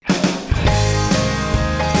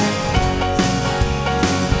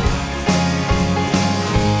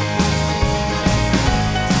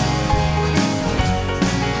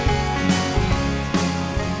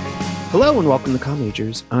Hello and welcome to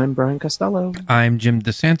ComMajors. I'm Brian Costello. I'm Jim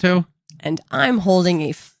DeSanto. And I'm holding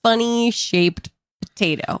a funny shaped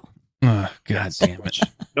potato. Oh, God damn it.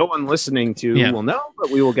 No one listening to will know,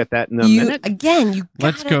 but we will get that in a minute. Again,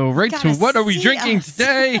 let's go right to what are we drinking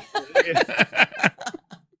today?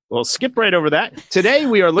 We'll skip right over that. Today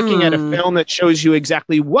we are looking at a film that shows you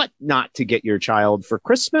exactly what not to get your child for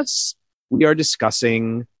Christmas. We are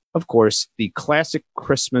discussing, of course, the classic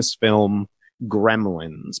Christmas film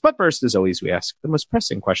Gremlins. But first, as always, we ask the most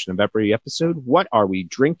pressing question of every episode. What are we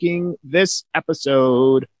drinking this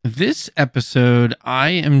episode? This episode, I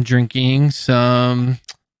am drinking some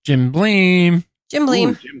Jim Beam. Jim Beam.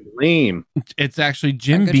 Ooh, Jim Beam. It's actually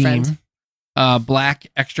Jim Beam, black,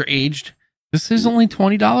 extra aged. This is only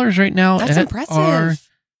 $20 right now. That's impressive.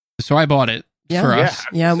 So I bought it for us.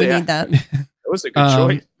 Yeah, we need that. That was a good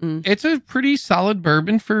choice. It's a pretty solid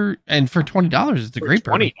bourbon for $20. It's a great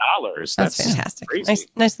bourbon. $20. That's fantastic.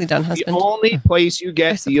 Nicely done, husband. The only place you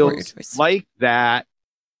get deals like that,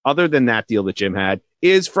 other than that deal that Jim had,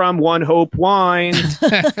 is from One Hope Wine.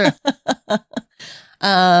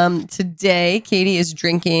 Today, Katie is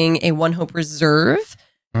drinking a One Hope Reserve,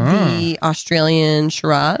 the Australian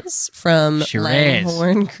Shiraz from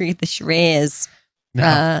Langhorne Creek, the Shiraz.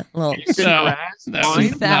 No.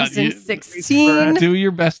 2016. Do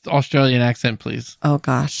your best Australian accent, please. Oh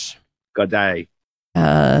gosh. Good day.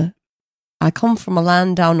 I come from a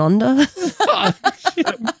land down under.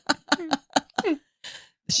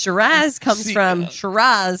 Shiraz comes from a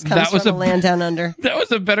land down under. That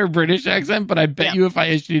was a better British accent, but I bet you if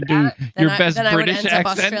I asked you to do your best British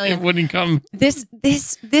accent, it wouldn't come. This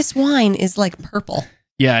wine is like purple.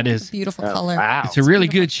 Yeah, it is. It's a beautiful color. Wow. It's a really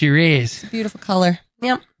good Shiraz. It's a beautiful color.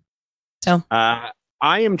 Yep. So I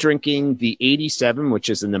am drinking the 87, which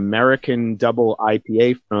is an American double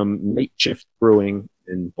IPA from Night Shift Brewing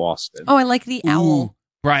in Boston. Oh, I like the owl.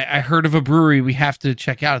 Right. I heard of a brewery we have to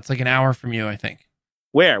check out. It's like an hour from you, I think.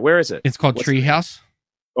 Where is it? It's called Treehouse.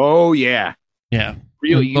 Oh, yeah. Yeah.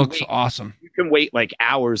 Really it looks awesome. You can wait like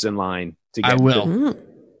hours in line to get I will.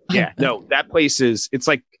 Yeah. No, that place it's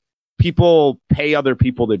like people pay other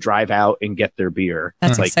people to drive out and get their beer.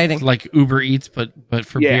 That's exciting. It's like Uber Eats, but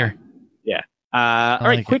for beer. Yeah. All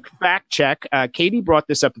right. Quick fact check. Katie brought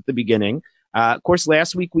this up at the beginning. Of course,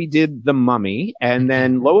 last week we did The Mummy, and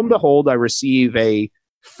then lo and behold, I receive a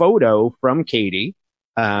photo from Katie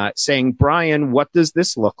saying, Brian, what does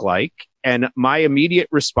this look like? And my immediate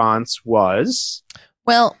response was,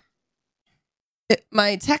 well,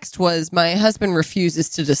 my text was, my husband refuses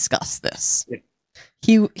to discuss this. Yeah.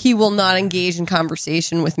 He will not engage in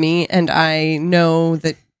conversation with me, and I know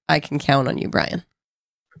that I can count on you, Brian.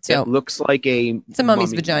 So it looks like it's a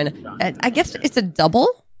mummy's vagina. I guess it's a double.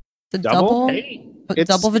 It's a double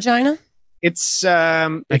vagina. It's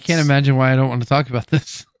I can't imagine why I don't want to talk about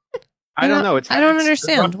this. I don't know. I don't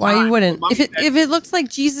understand why you wouldn't. If it looks like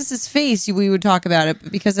Jesus's face, we would talk about it.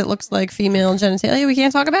 But because it looks like female genitalia, we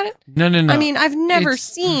can't talk about it. No. I mean, I've never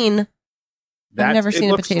seen a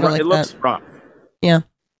potato like that. It looks rough. Yeah.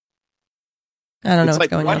 I don't know what's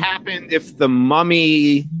going on. What happened if the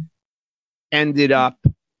Mummy ended up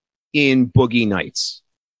in Boogie Nights?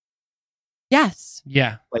 Yes.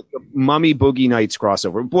 Yeah. Like the Mummy Boogie Nights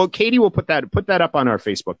crossover. Well, Katie will put that up on our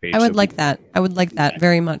Facebook page. I would like that. I would like that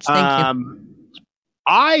very much. Thank you.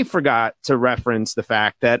 I forgot to reference the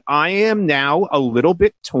fact that I am now a little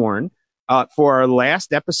bit torn for our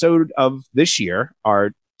last episode of this year,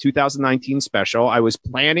 our 2019 special. I was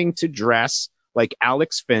planning to dress like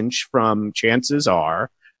Alex Finch from Chances Are,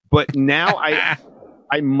 but now I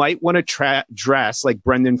might want to dress like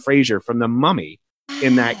Brendan Fraser from The Mummy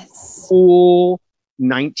in that cool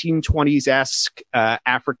 1920s-esque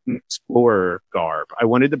African explorer garb. I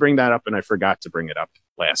wanted to bring that up, and I forgot to bring it up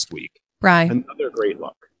last week. Bri, another great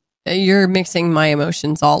look. You're mixing my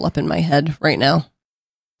emotions all up in my head right now.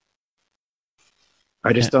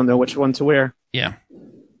 I just don't know which one to wear. Yeah.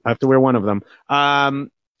 I have to wear one of them.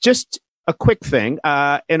 Just a quick thing.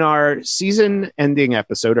 In our season-ending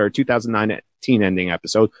episode, our 2019 ending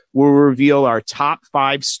episode, we'll reveal our top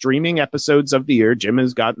 5 streaming episodes of the year. Jim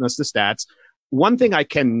has gotten us the stats. One thing I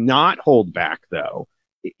cannot hold back, though,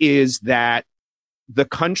 is that the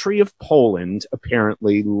country of Poland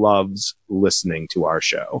apparently loves listening to our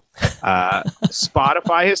show.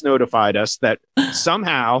 Spotify has notified us that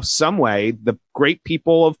somehow, some way, the great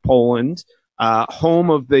people of Poland,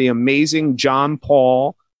 home of the amazing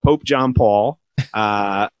Pope John Paul,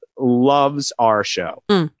 loves our show.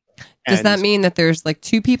 Does that mean that there's like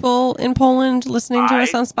 2 people in Poland listening to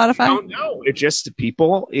us on Spotify? I don't know. It's just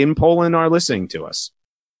people in Poland are listening to us.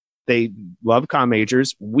 They love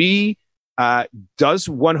ComMajors. Does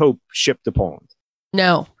One Hope ship to Poland?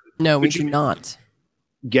 No. No, we do not.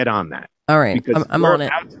 Get on that. All right. I'm on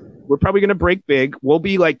it. We're probably going to break big. We'll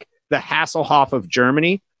be like the Hasselhoff of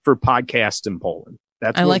Germany for podcasts in Poland.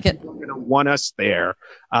 I like it. We're going to want us there.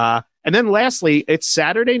 And then lastly, it's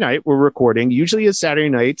Saturday night. We're recording. Usually it's Saturday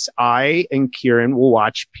nights. I and Kieran will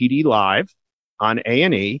watch PD Live on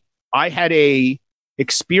A&E. I had a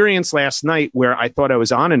experience last night where I thought I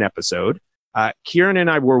was on an episode. Kieran and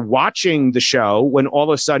I were watching the show when all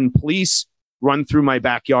of a sudden police run through my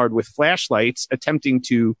backyard with flashlights attempting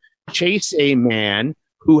to chase a man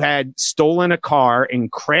who had stolen a car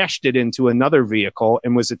and crashed it into another vehicle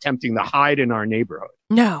and was attempting to hide in our neighborhood.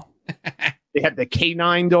 No. They had the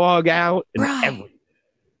canine dog out and everything.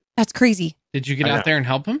 That's crazy. Did you get out there and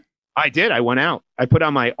help him? I did. I went out. I put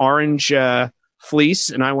on my orange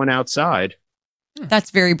fleece and I went outside.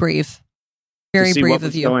 That's very brave. Very brave what of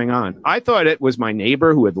was you. Going on. I thought it was my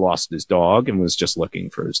neighbor who had lost his dog and was just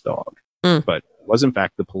looking for his dog, but it was in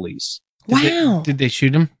fact the police. Did they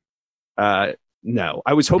shoot him? No,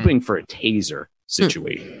 I was hoping for a taser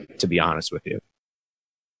situation, to be honest with you.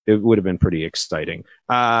 It would have been pretty exciting.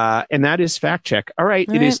 And that is Fact Check. All right.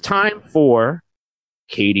 It is time for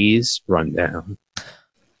Katie's Rundown.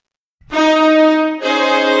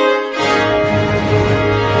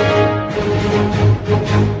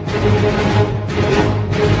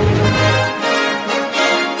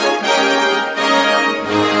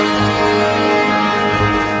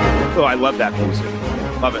 Oh, I love that music.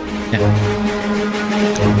 Love it. Yeah.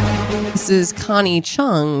 This is Connie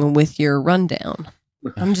Chung with your rundown.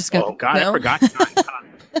 I'm just going to... Oh, God, I forgot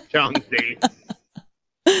Chung's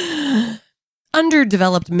name.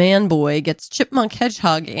 Underdeveloped man boy gets chipmunk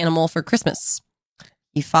hedgehog animal for Christmas.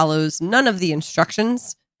 He follows none of the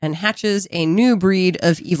instructions and hatches a new breed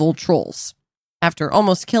of evil trolls. After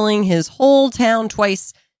almost killing his whole town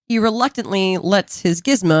twice, he reluctantly lets his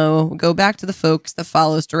gizmo go back to the folks that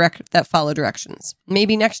follow directions.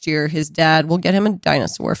 Maybe next year his dad will get him a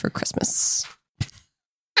dinosaur for Christmas.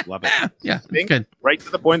 Love it. Yeah, it's good. Right to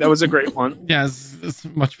the point. That was a great one. Yeah, it's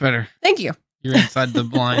much better. Thank you. You're inside the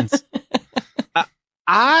blinds.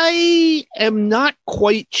 I am not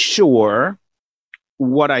quite sure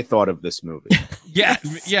what I thought of this movie. Yeah.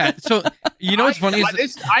 So, you know what's funny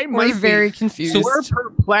is I might be very confused. So we're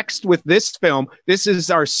perplexed with this film. This is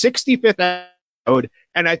our 65th episode,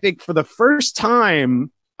 and I think for the first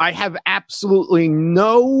time, I have absolutely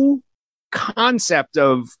no concept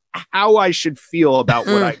of how I should feel about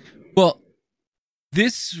what I... Well,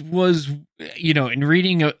 this was, in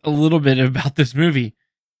reading a little bit about this movie,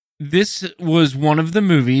 this was one of the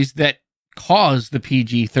movies that caused the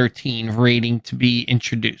PG-13 rating to be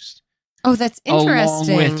introduced. Oh, that's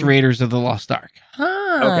interesting. Along with Raiders of the Lost Ark.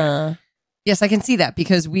 Huh. Okay. Yes, I can see that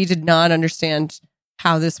because we did not understand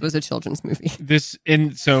how this was a children's movie. This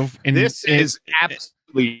is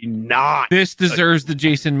absolutely not. This deserves the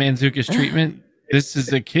Jason Mantzoukas treatment. This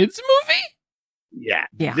is a kids movie? Yeah.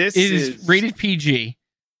 It is rated PG,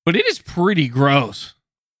 but it is pretty gross.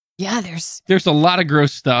 Yeah, there's a lot of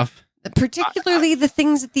gross stuff. Particularly the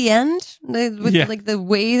things at the end, like the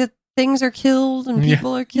way that things are killed and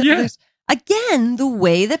people are killed. Yeah. Again, the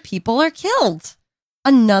way that people are killed.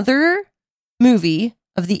 Another movie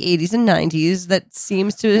of the 80s and 90s that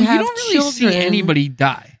seems to have you don't really see anybody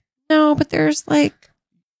die. No, but there's like...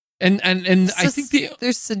 And I think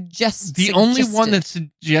there's suggested... The only one that's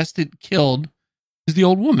suggested killed is the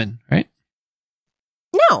old woman, right?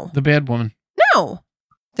 No. The bad woman. No.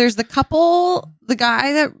 There's the couple, the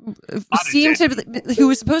guy that seemed to be, who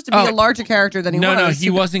was supposed to be a larger character than he was. No, he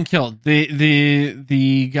wasn't killed.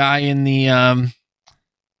 The guy in the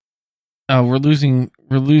we're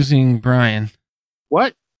losing Brian.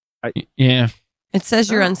 What? Yeah. It says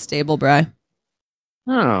you're unstable, Bri.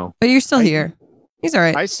 Oh. But you're still here. He's all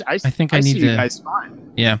right. I think I need to. You guys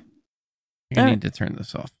fine. Yeah. I need to turn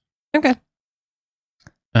this off. Okay.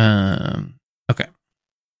 Okay.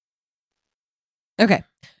 Okay.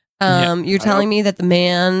 You're telling me that the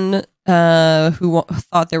man who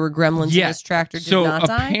thought there were gremlins in his tractor did not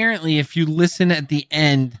die? So apparently, if you listen at the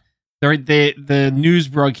end, the news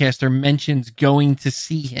broadcaster mentions going to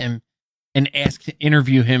see him and ask to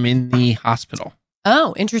interview him in the hospital.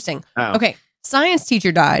 Oh, interesting. Oh. Okay. Science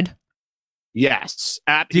teacher died. Yes.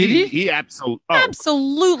 Did he? He absolutely.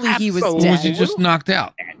 Absolutely, he was dead. Or was he just knocked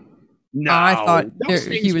out? No, I thought those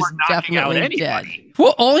he was were knocking out definitely dead. anybody.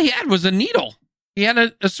 Well, all he had was a needle. He had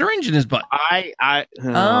a syringe in his butt.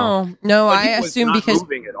 Oh no! I assumed because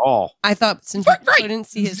moving at all. I thought since you couldn't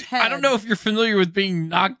see his head. I don't know if you're familiar with being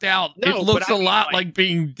knocked out. No, it looks a lot like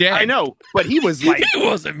being dead. I know, but he was like he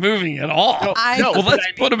wasn't moving at all. No, well, let's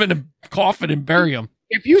put him in a coffin and bury him.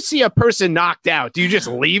 if you see a person knocked out, do you just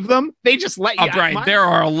leave them? They just let you. Brian, there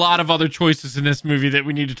are a lot of other choices in this movie that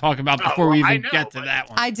we need to talk about before we even get to that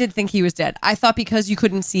one. I did think he was dead. I thought because you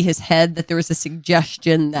couldn't see his head that there was a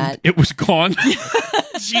suggestion that it was gone.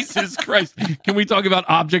 Jesus Christ. Can we talk about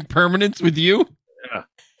object permanence with you?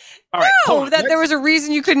 All right, no, that there was a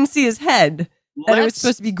reason you couldn't see his head. That it was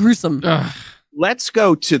supposed to be gruesome. Let's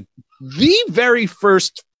go to the very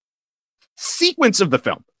first sequence of the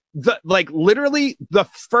film. Literally the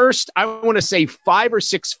first, I want to say 5 or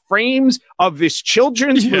 6 frames of this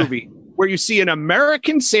children's movie where you see an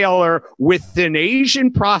American sailor with an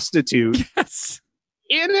Asian prostitute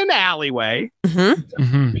in an alleyway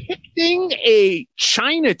depicting a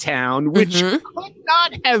Chinatown, which could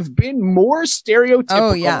not have been more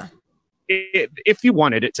stereotypical. Oh, yeah. If you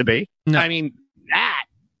wanted it to be. No. I mean, that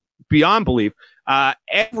beyond belief.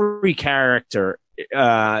 Every character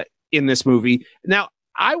in this movie. Now,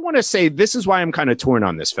 I want to say this is why I'm kind of torn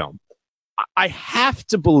on this film. I have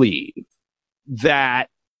to believe that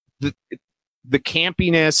the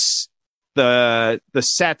campiness, the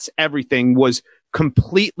sets, everything was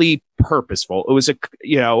completely purposeful. It was a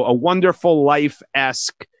Wonderful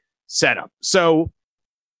Life-esque setup. So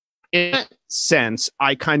in that sense,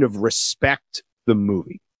 I kind of respect the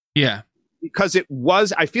movie. Yeah. Because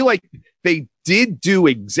I feel like they did do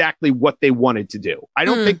exactly what they wanted to do. I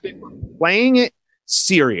don't think they were playing it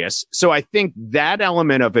serious. So I think that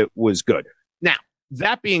element of it was good. Now,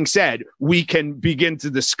 that being said, we can begin to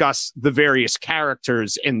discuss the various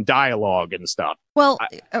characters and dialogue and stuff. Well,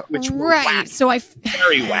 right. So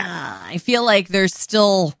very wacky. I feel like there's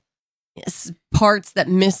still parts that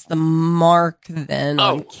miss the mark then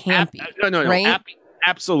on campy. No. Right?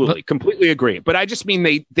 Absolutely. Completely agree. But I just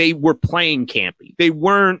mean they were playing campy. They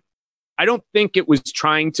weren't. I don't think it was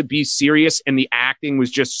trying to be serious, and the acting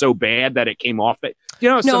was just so bad that it came off.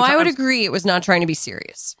 No, I would agree. It was not trying to be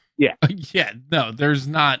serious. Yeah. Yeah. No, there's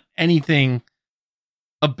not anything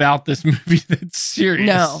about this movie that's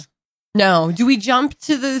serious. No. Do we jump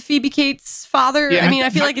to the Phoebe Cates father? Yeah. I mean,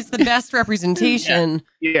 I feel like it's the best representation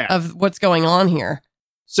of what's going on here.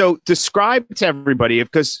 So describe to everybody,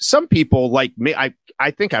 because some people like me, I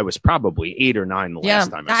think I was probably 8 or 9 the last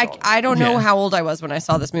time I saw it. I don't know how old I was when I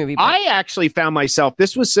saw this movie. But I actually found myself,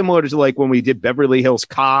 this was similar to like when we did Beverly Hills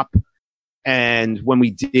Cop and when we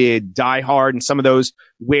did Die Hard and some of those,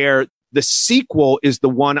 where the sequel is the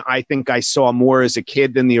one I think I saw more as a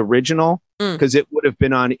kid than the original, because it would have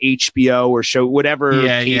been on HBO or show, whatever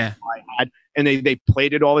I had, and they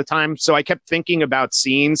played it all the time. So I kept thinking about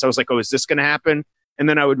scenes. I was like, oh, is this going to happen? And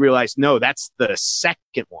then I would realize, no, that's the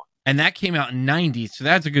second one. And that came out in 90, so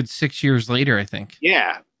that's a good 6 years later, I think.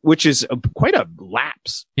 Yeah, which is quite a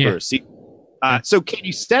lapse for a sequel. So can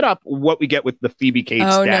you set up what we get with the Phoebe Cates?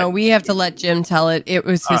 Oh, no, we have to let Jim tell it. It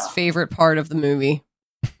was his favorite part of the movie.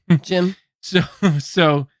 Jim?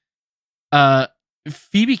 So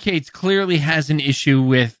Phoebe Cates clearly has an issue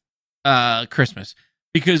with Christmas,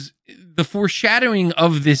 because the foreshadowing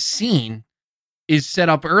of this scene is set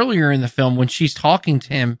up earlier in the film when she's talking to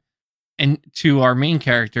him and to our main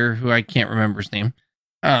character, who I can't remember his name.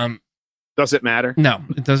 Does it matter? No,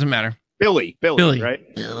 it doesn't matter. Billy,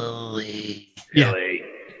 right? Billy.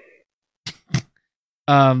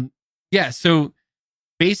 Yeah. So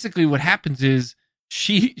basically what happens is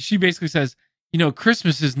she basically says,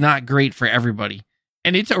 Christmas is not great for everybody.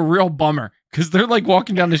 And it's a real bummer, because they're like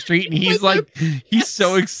walking down the street and he's like, he's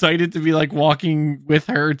so excited to be like walking with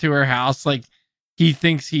her to her house. Like, he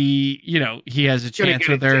thinks he has a chance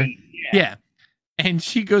with her. Yeah. And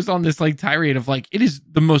she goes on this like tirade of like, it is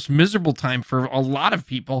the most miserable time for a lot of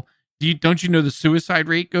people. Don't you know the suicide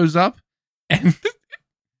rate goes up? And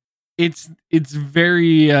it's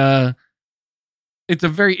very it's a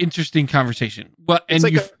very interesting conversation. Well, and it's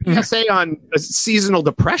like a essay on a seasonal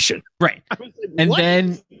depression. Right. Like,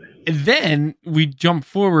 and then we jump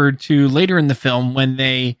forward to later in the film when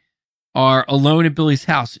they are alone at Billy's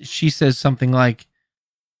house. She says something like,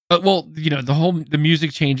 the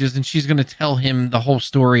music changes and she's going to tell him the whole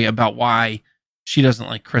story about why she doesn't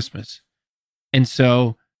like Christmas. And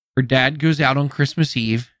so her dad goes out on Christmas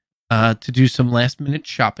Eve to do some last minute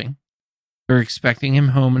shopping. They're expecting him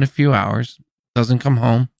home in a few hours. Doesn't come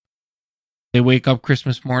home. They wake up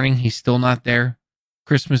Christmas morning. He's still not there.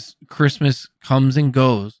 Christmas comes and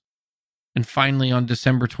goes. And finally on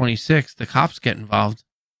December 26th, the cops get involved.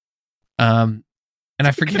 And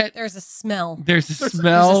I forget. There's a smell. There's a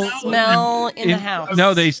smell. There's a smell in the house.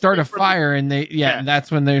 No, they start a fire and and that's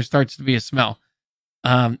when there starts to be a smell.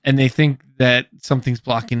 And they think that something's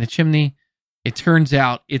blocking the chimney. It turns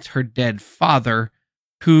out it's her dead father,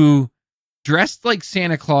 who, dressed like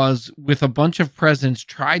Santa Claus with a bunch of presents,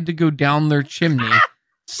 tried to go down their chimney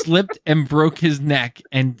slipped and broke his neck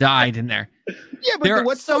and died in there. Yeah, but There are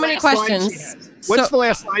what's so the many last line questions. she has? What's the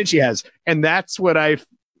last line she has? And that's what I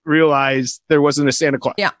realized there wasn't a Santa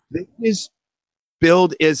Claus. Yeah. This is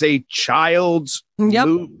billed as a child's Yep.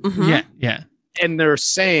 movie. Mhm. Yeah. And they're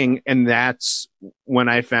saying, and that's when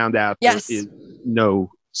I found out Yes. there is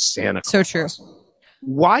no Santa Claus. So true.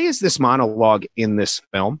 Why is this monologue in this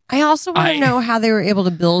film? I also want to know how they were able to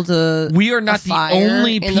build We are not the fire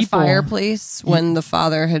only in people. the fireplace when the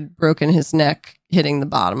father had broken his neck hitting the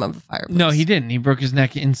bottom of the fireplace. No, he didn't. He broke his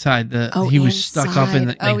neck inside the. he was stuck up in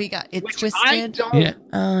the. Oh, he got it Which twisted. I don't Yeah.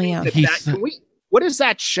 Oh, yeah. think He's- that- can we- what does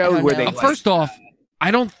that I show don't where know. they First off, I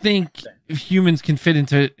don't think humans can fit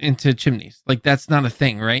into chimneys. Like that's not a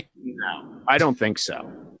thing, right? No, I don't think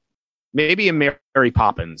so. Maybe in Mary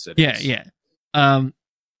Poppins. it Yeah, is. yeah.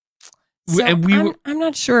 So And we were. I'm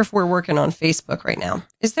not sure if we're working on Facebook right now.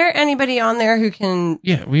 Is there anybody on there who can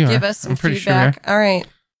Yeah, we are. give us some I'm pretty sure. we feedback? All right.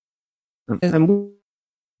 And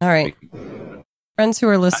All right. Friends who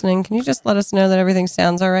are listening, can you just let us know that everything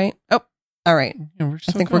sounds all right? Oh, all right. are. Yeah, we're I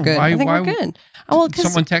still think we're going. good. Why, I think why we're good. Oh, well, Did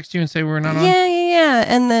because someone text you and say we're not on? yeah.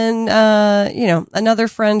 And then, another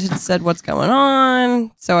friend had said what's going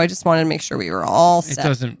on. So I just wanted to make sure we were all It set.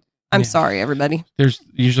 doesn't. I'm yeah. sorry, everybody. There's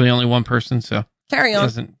usually only one person, so Carry it on.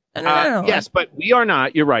 doesn't. No. yes, but we are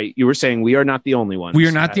not. You're right. You were saying we are not the only ones. We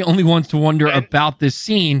are not the only ones to wonder And- about this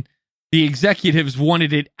scene. The executives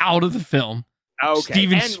wanted it out of the film. Okay.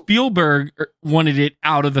 Steven And Spielberg wanted it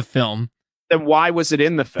out of the film. then why was it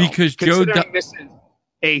in the film? Because Joe Considering this is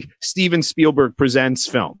a Steven Spielberg presents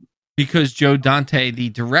film. Because Joe Dante, the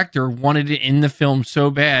director, wanted it in the film so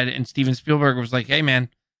bad, and Steven Spielberg was like, "Hey, man,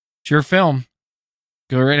 it's your film.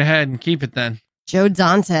 Go right ahead and keep it then." Joe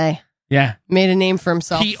Dante Yeah. made a name for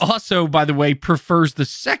himself. He also, by the way, prefers the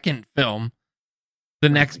second film, The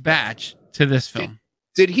Next Batch, to this film.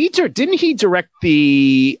 Didn't he direct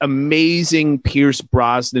the amazing Pierce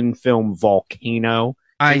Brosnan film Volcano?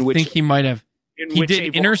 I In which- think he might have. In He which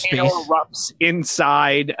did a Inner volcano Space. erupts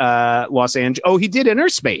inside Los Angeles. Oh, he did Inner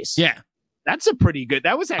Space. Yeah, That's a pretty good.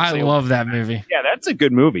 That was I actually love that movie. Yeah, that's a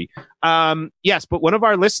good movie. Yes, but one of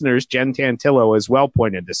our listeners, Jen Tantillo, as well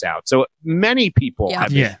pointed this out. So many people Yeah. have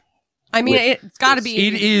been Yeah, I mean, with it's got to be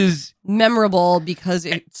it is. memorable because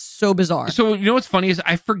it's so bizarre. So you know what's funny is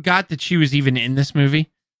I forgot that she was even in this movie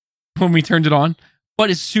when we turned it on. But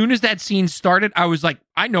as soon as that scene started, I was like,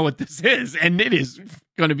 I know what this is, and it is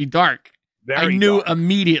going to be dark. I very knew dark.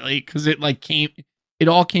 immediately because it it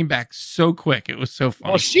all came back so quick. It was so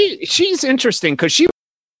funny. Well, she's interesting because she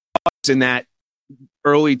was in that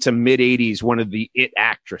early to mid '80s one of the it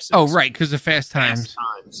actresses. Oh, right, because of Fast Fast Times.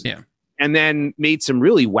 Times. Yeah. And then made some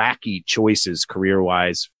really wacky choices career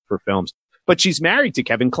wise for films. But she's married to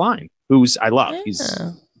Kevin Kline, who's I love. Yeah.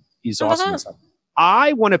 He's How about awesome. that? and stuff.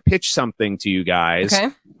 I want to pitch something to you guys. Okay.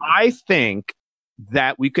 I think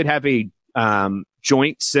that we could have a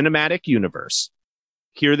joint cinematic universe.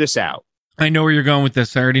 Hear this out. I know where you're going with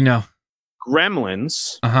this. I already know.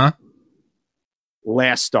 Gremlins, Uh-huh.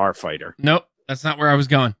 Last Starfighter. Nope, that's not where I was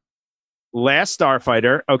going. Last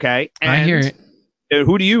Starfighter, okay. I hear it.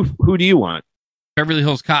 Who do you want? Beverly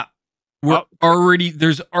Hills Cop. We're Oh.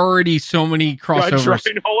 there's already so many crossovers. Judge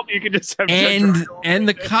Reinhold, you could just have Judge And Reinhold.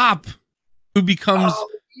 the cop who becomes Oh,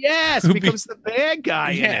 yes, who becomes the bad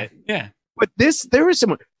guy in it. yeah. But there is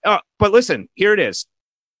someone. But listen, here it is.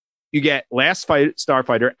 You get Last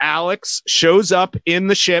Starfighter. Alex shows up in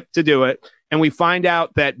the ship to do it, and we find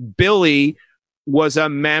out that Billy was a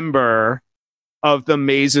member of the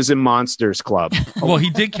Mazes and Monsters Club. Well, he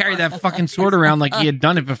did carry that fucking sword around like he had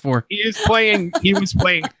done it before. He was playing. He was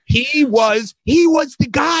the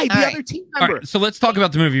guy, the All right. other team All member. right, so let's talk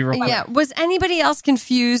about the movie real quick. Yeah. Was anybody else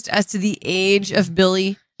confused as to the age of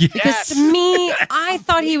Billy? Because Yes. to me, I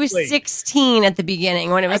thought he was Completely. 16 at the beginning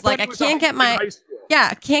when it was like, I can't get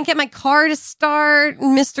my car to start,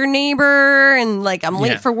 Mr. Neighbor, and like I'm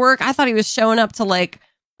late Yeah. for work. I thought he was showing up to like,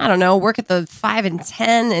 I don't know, work at the 5 and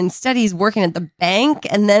 10. Instead, he's working at the bank.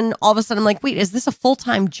 And then all of a sudden, I'm like, wait, is this a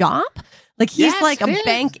full-time job? Like he's Yes, like a it is.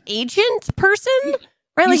 bank agent person,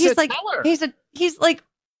 right? Like He's a like teller. he's like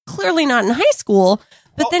clearly not in high school.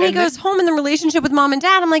 But Oh, then he and goes home in the relationship with mom and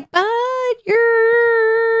dad. I'm like, but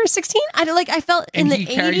you're 16. I felt in And the he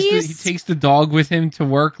carries he 80s. takes the dog with him to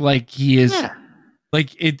work like he is Yeah.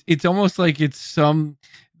 like it's almost like it's some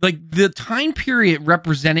like the time period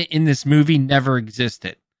represented in this movie never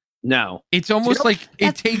existed. No. It's almost know, like it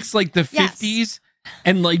that's- takes like the Yes. 50s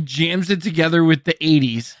and like jams it together with the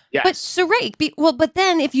 80s. Yes. But so right, but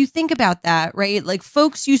then if you think about that, right? Like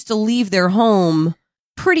folks used to leave their home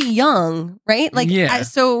pretty young, right? Like Yeah.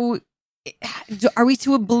 so are we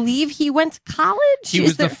to believe he went to college? He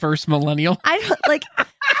was the first millennial.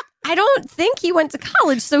 I don't think he went to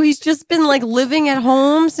college, so he's just been like living at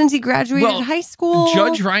home since he graduated high school.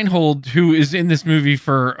 Judge Reinhold, who is in this movie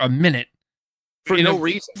for a minute, for no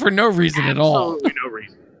reason. For no reason at all. Absolutely no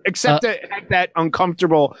reason. Except that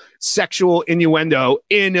uncomfortable sexual innuendo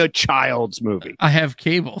in a child's movie. I have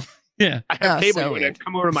cable. Yeah. I have cable. So When I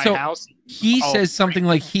come over to my house. He says something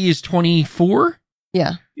like he is 24.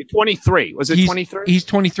 Yeah. 23. Was it 23? He's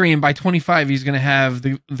 23, and by 25, he's going to have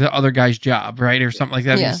the other guy's job, right? Or something like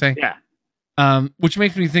that, you say? Yeah. Which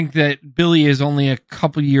makes me think that Billy is only a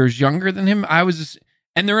couple years younger than him.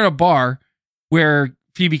 And they're in a bar where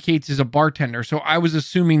Phoebe Cates is a bartender, so I was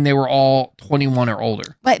assuming they were all 21 or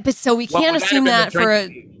older. But so we can't assume that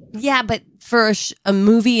for a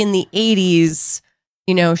movie in the 80s,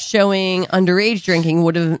 showing underage drinking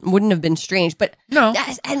wouldn't have been strange. But no,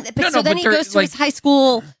 then he goes to his high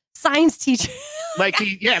school science teacher.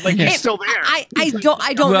 He's still there. I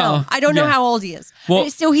don't know. I don't know how old he is. Well,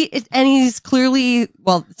 so he's clearly,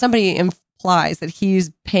 somebody implies that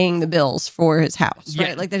he's paying the bills for his house,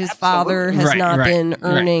 right? Like that his father has not been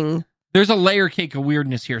earning. Right. There's a layer cake of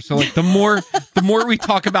weirdness here. So like the more we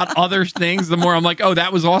talk about other things, the more I'm like, oh,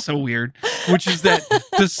 that was also weird. Which is that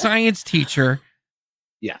the science teacher,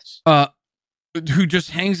 yes, who just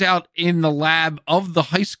hangs out in the lab of the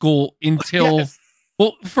high school until,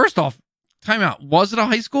 well, first off, time out. Was it a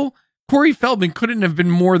high school? Corey Feldman couldn't have been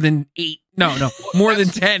more than 8. No, more than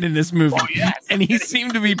 10 in this movie. Yes. And he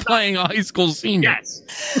seemed to be playing a high school senior. Yes.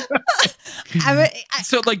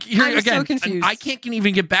 So like here I'm again, so confused. I can't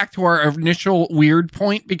even get back to our initial weird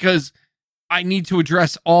point because I need to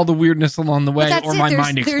address all the weirdness along the way or my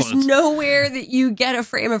mind explodes. There's nowhere that you get a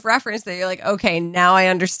frame of reference that you're like, okay, now I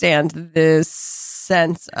understand this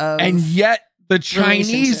sense of. And yet the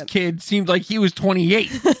Chinese kid seemed like he was 28.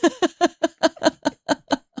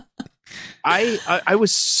 I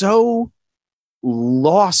was so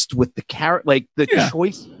lost with the character, like the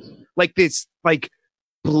choice, like this, like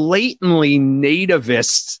blatantly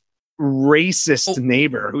nativist, racist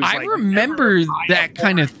neighbor. Who's I remember that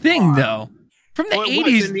kind of thing though from the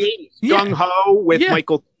 80s. In the 80s. Gung Ho with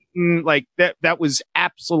Michael Keaton, like that was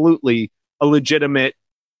absolutely a legitimate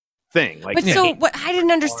thing. Like, but so what I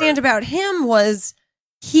didn't understand about him was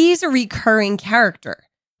he's a recurring character.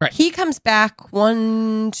 Right. He comes back he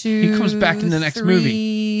comes back in the next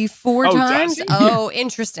movie 4 times. Oh,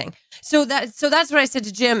 interesting. So that's what I said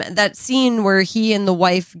to Jim. That scene where he and the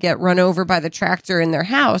wife get run over by the tractor in their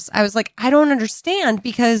house. I was like, I don't understand,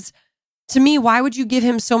 because to me, why would you give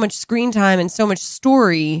him so much screen time and so much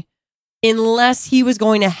story unless he was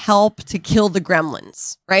going to help to kill the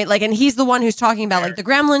gremlins, right? Like, and he's the one who's talking about like the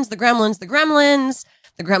gremlins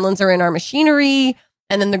are in our machinery.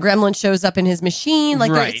 And then the gremlin shows up in his machine.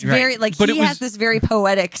 Like, it's very, like, but he has this very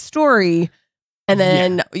poetic story. And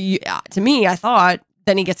then, to me, I thought,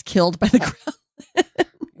 then he gets killed by the gremlin.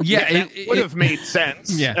 It would have made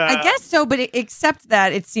sense. Yeah. I guess so, but except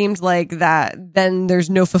that it seemed like that then there's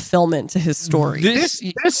no fulfillment to his story. This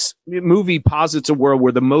movie posits a world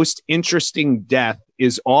where the most interesting death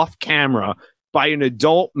is off camera by an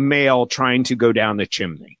adult male trying to go down the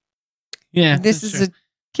chimney. Yeah. This is a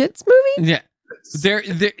kid's movie? Yeah.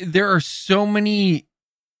 There are so many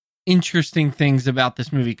interesting things about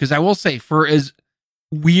this movie, because I will say, for as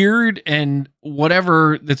weird and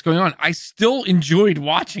whatever that's going on, I still enjoyed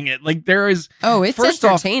watching it. Like, there is it's first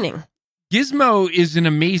entertaining. Off, Gizmo is an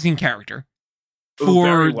amazing character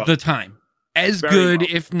for the time. As good,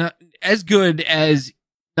 if not as good as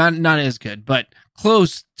not as good, but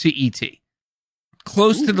close to E.T.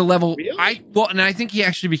 Close to the level. Really? And I think he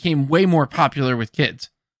actually became way more popular with kids.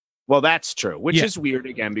 Well, that's true, which is weird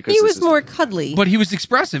again, because he was more cuddly, but he was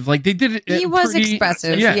expressive. Like, they did it. He was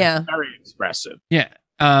expressive. Yeah, very expressive. Yeah.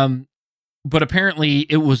 But apparently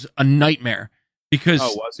it was a nightmare because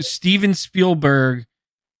Steven Spielberg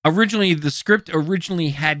the script originally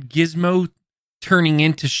had Gizmo turning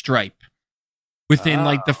into Stripe within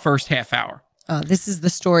like the first half hour. This is the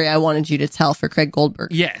story I wanted you to tell for Craig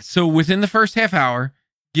Goldberg. Yeah. So within the first half hour,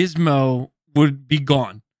 Gizmo would be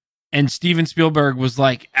gone. And Steven Spielberg was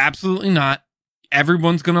like, absolutely not.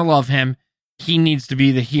 Everyone's going to love him. He needs to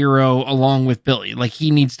be the hero along with Billy. Like, he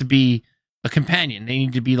needs to be a companion. They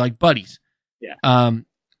need to be like buddies. Yeah.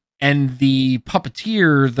 And the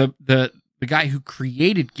puppeteer, the guy who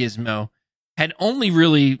created Gizmo, had only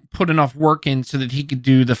really put enough work in so that he could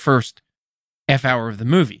do the first half hour of the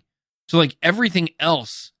movie. So like everything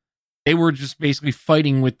else, they were just basically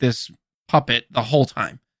fighting with this puppet the whole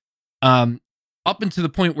time. Up until the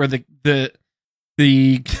point where the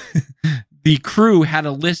the crew had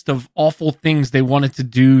a list of awful things they wanted to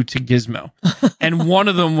do to Gizmo. And one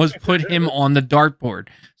of them was put him on the dartboard.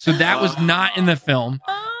 So that was not in the film.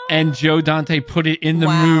 And Joe Dante put it in the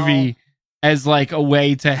movie as like a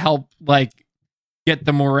way to help like get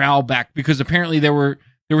the morale back, because apparently there were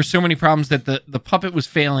so many problems that the puppet was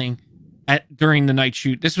failing during the night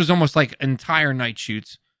shoot. This was almost like entire night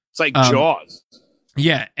shoots. It's like Jaws.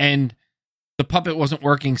 Yeah, and the puppet wasn't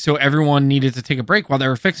working, so everyone needed to take a break while they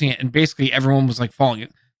were fixing it, and basically everyone was like falling,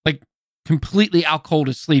 like completely out cold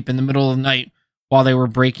asleep in the middle of the night while they were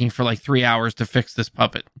breaking for like 3 hours to fix this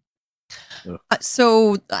puppet.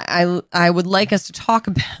 So I would like us to talk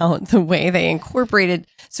about the way they incorporated.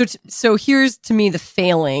 So here's to me the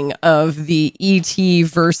failing of the E.T.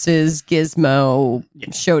 versus Gizmo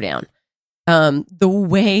showdown. The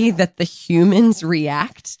way that the humans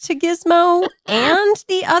react to Gizmo and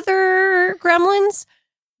the other gremlins,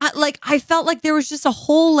 I felt like there was just a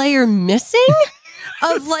whole layer missing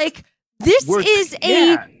of like, this is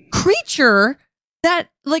a creature that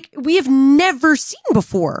like we have never seen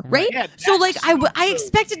before, right? Yeah, so like I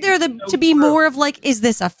expected there to be more of like, is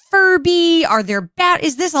this a Furby? Are there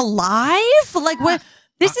is this alive? Like what?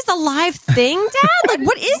 This is a live thing, Dad? Like,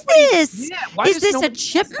 what is this? Yeah, is this a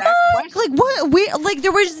chipmunk? Like, what? Like,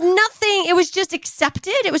 there was nothing. It was just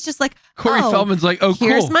accepted. It was just like, Corey Feldman's like, oh,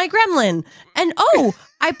 here's my gremlin. And,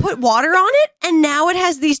 I put water on it, and now it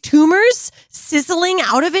has these tumors sizzling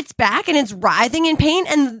out of its back, and it's writhing in pain.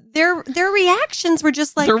 And their reactions were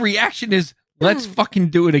just like... Their reaction is, let's fucking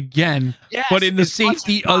do it again, but in the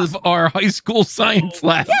safety of our high school science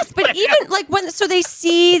lab. Yes, but even like so they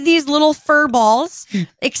see these little fur balls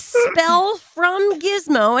expel from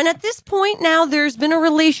Gizmo, and at this point now there's been a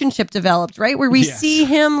relationship developed, right? Where we see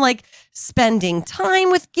him like spending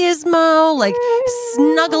time with Gizmo, like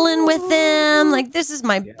snuggling with him, like this is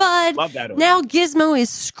my bud. Love that. Now Gizmo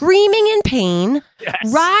is screaming in pain,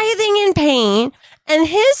 writhing in pain. And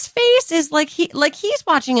his face is like he's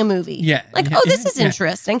watching a movie. Yeah. Like, this is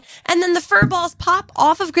interesting. And then the fur balls pop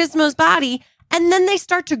off of Gizmo's body, and then they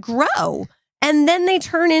start to grow. And then they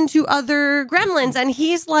turn into other gremlins. And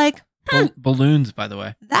he's like, balloons, by the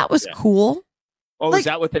way. That was cool. Oh, like, is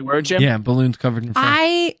that what they were, Jim? Yeah, balloons covered in fur.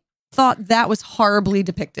 I thought that was horribly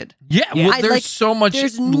depicted. Yeah, well, there's so much.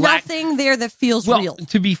 There's nothing there that feels real.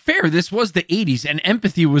 To be fair, this was the 80s, and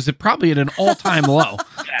empathy was probably at an all-time low.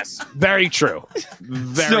 Yes, very true.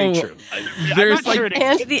 Very true. There's like,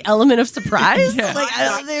 and the element of surprise.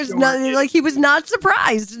 There's nothing. Like he was not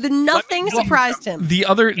surprised. Nothing surprised him. The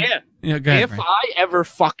other, go ahead, if I ever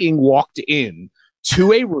fucking walked in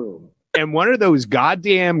to a room and one of those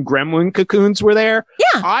goddamn gremlin cocoons were there,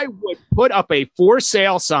 I would put up a for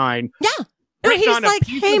sale sign. Yeah. No, he's like,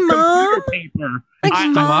 hey, Mom. Paper. Like,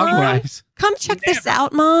 Mom, come check this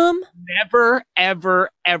out, Mom. Never, ever,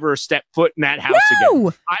 ever step foot in that house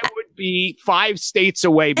again. I would be 5 states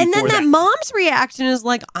away before that. And then that mom's reaction is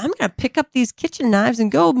like, I'm going to pick up these kitchen knives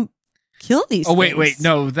and go kill these things. Wait.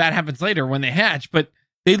 No, that happens later when they hatch. But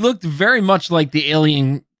they looked very much like the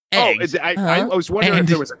alien eggs. I was wondering if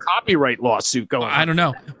there was a copyright lawsuit going on. I don't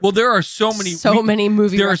know. Well, there are so many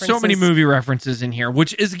movie there references. Are so many movie references in here,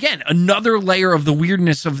 which is, again, another layer of the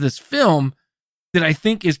weirdness of this film that I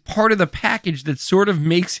think is part of the package that sort of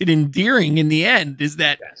makes it endearing in the end, is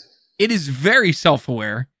that it is very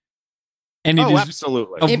self-aware. And it is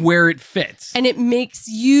absolutely of where it fits. And it makes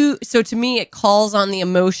you, so to me, it calls on the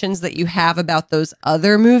emotions that you have about those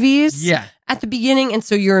other movies at the beginning. And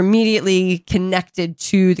so you're immediately connected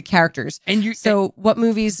to the characters. So what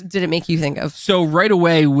movies did it make you think of? So right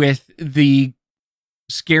away with the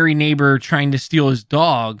scary neighbor trying to steal his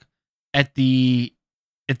dog at the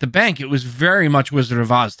bank, it was very much Wizard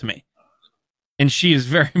of Oz to me. And she is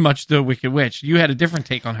very much the Wicked Witch. You had a different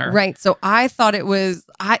take on her. Right. So I thought it was...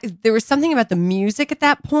 there was something about the music at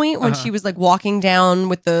that point when she was like walking down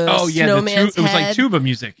with the snowman's head. It was like tuba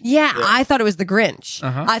music. Yeah, I thought it was the Grinch.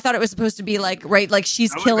 I thought it was supposed to be like, right, like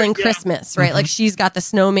she's killing Christmas, right? Like she's got the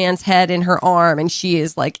snowman's head in her arm and she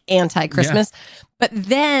is like anti-Christmas. But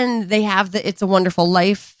then they have the It's a Wonderful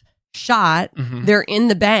Life shot. They're in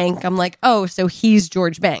the bank. I'm like, oh, so he's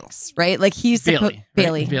George Banks, right? Like he's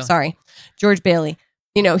Bailey. Sorry. George Bailey.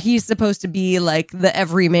 You know, he's supposed to be like the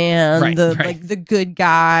everyman, like the good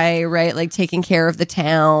guy, right? Like taking care of the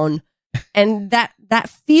town. And that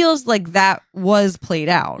feels like that was played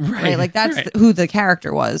out, right? Like that's who the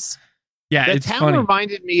character was. Yeah, the town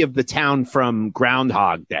reminded me of the town from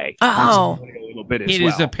Groundhog Day. Oh, a little bit as it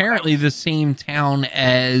is apparently the same town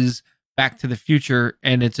as Back to the Future,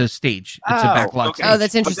 and it's a stage. It's a backlot. Okay. Oh,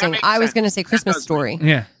 that's interesting. I was going to say Christmas Story.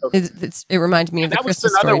 Yeah, it reminded me of the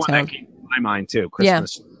Christmas Story town. My mind too.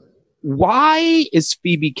 Christmas. Why is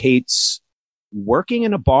Phoebe Cates working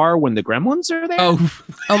in a bar when the gremlins are there?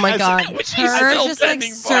 Oh my God. She's Her still just like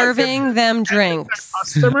tending serving them drinks.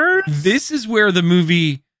 Customers? This is where the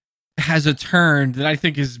movie has a turn that I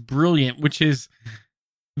think is brilliant, which is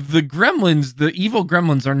the gremlins, the evil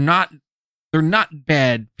gremlins they're not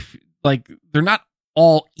bad. Like, they're not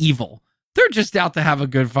all evil. They're just out to have a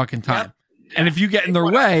good fucking time. Yep. And if you get in their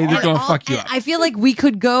way, they're going to fuck you and up. I feel like we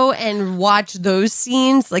could go and watch those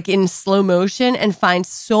scenes like in slow motion and find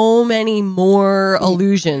so many more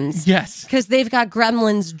illusions. Yes. Because they've got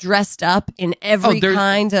gremlins dressed up in every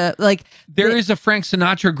kind of like. There is a Frank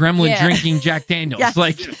Sinatra gremlin Yeah. drinking Jack Daniels. Yes.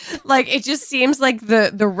 Like, It just seems like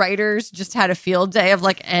the writers just had a field day of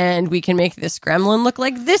like, and we can make this gremlin look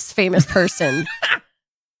like this famous person.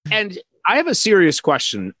 And I have a serious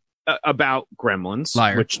question about gremlins,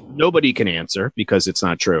 Liar. which nobody can answer because it's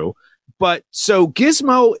not true. But so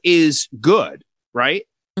Gizmo is good, right?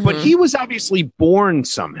 But he was obviously born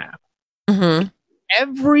somehow. Mm-hmm.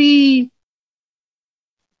 Every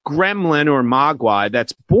gremlin or mogwai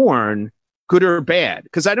that's born, good or bad,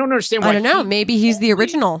 because I don't understand why. I don't know. Maybe he's the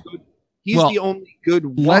original. He's Well, the only good Or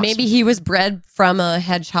one. maybe he was bred from a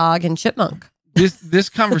hedgehog and chipmunk. this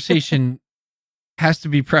conversation has to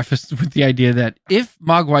be prefaced with the idea that if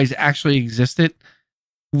mogwais actually existed,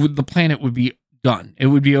 the planet would be done. It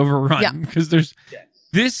would be overrun because there's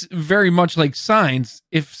this very much like signs.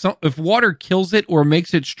 If water kills it or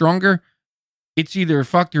makes it stronger, it's either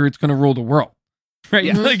fucked or it's going to rule the world. Right?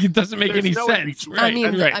 Yeah. Like, it doesn't make There's any no sense.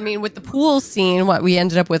 in-between. Right, I mean, with the pool scene, what we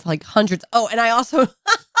ended up with like hundreds. Oh, and I also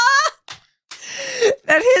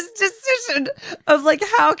that his decision of like,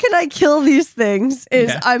 how can I kill these things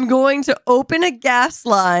is I'm going to open a gas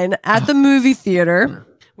line at the movie theater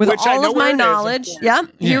with Which I all know of my where it is, of knowledge. course. Yeah,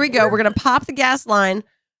 here we go. We're going to pop the gas line.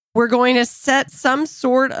 We're going to set some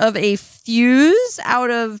sort of a fuse out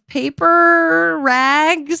of paper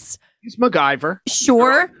rags. He's MacGyver.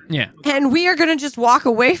 Sure. Yeah. And we are going to just walk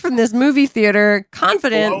away from this movie theater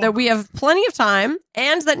confident that we have plenty of time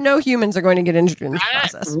and that no humans are going to get injured in this That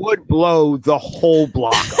process. would blow the whole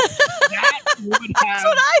block up. That would have. That's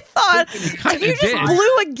what I thought. Kinda You just did.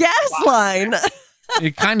 blew a gas line.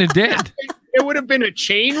 It kind of did. It would have been a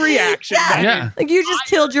chain reaction. that Yeah. Like you just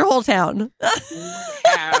killed your whole town. would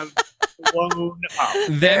have blown up.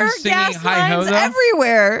 There Them are singing gas Hi Ho lines though.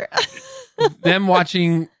 everywhere. Them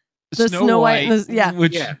watching The Snow White and the- yeah.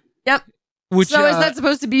 which Yeah. Yep. which So is that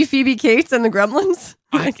supposed to be Phoebe Cates and the Gremlins?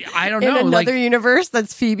 I don't In know. another Like, universe,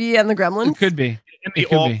 that's Phoebe and the Gremlins. it could be. In the It could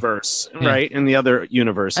be. alt-verse, Yeah. right? In the other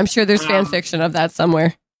universe. I'm sure there's fan fiction of that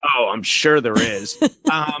somewhere. Oh, I'm sure there is.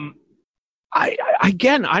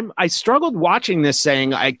 I struggled watching this,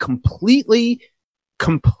 saying I completely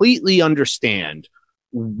understand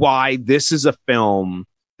why this is a film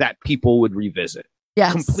that people would revisit.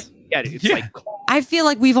 Yes. Completely get it. It's Yeah. like I feel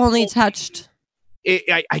like we've only touched.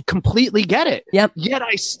 I completely get it. Yep. Yet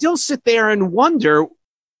I still sit there and wonder.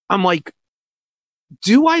 I'm like,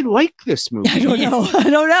 do I like this movie? I don't know. I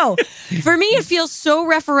don't know. For me, it feels so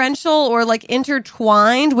referential or like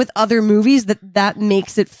intertwined with other movies that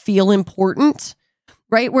makes it feel important.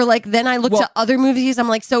 Right? Where like then I look to other movies. I'm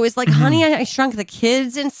like, so is like Honey, I Shrunk the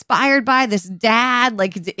Kids inspired by this dad?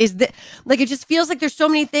 Like, is that like it just feels like there's so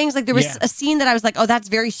many things. Like there was a scene that I was like, oh, that's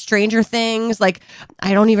very Stranger Things. Like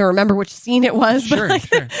I don't even remember which scene it was. Sure, but like,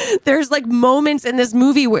 sure. there's like moments in this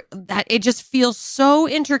movie where that it just feels so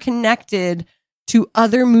interconnected to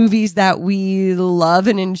other movies that we love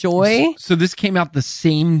and enjoy. So this came out the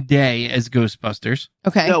same day as Ghostbusters.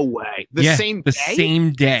 Okay. No way. The same the day?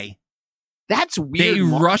 same day. That's weird. They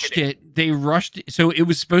rushed marketing. it. They rushed it. So it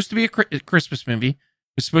was supposed to be a Christmas movie. It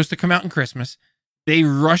was supposed to come out in Christmas. They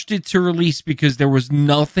rushed it to release because there was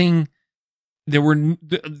nothing. There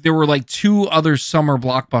were like two other summer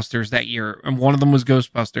blockbusters that year, and one of them was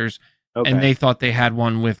Ghostbusters, Okay. and they thought they had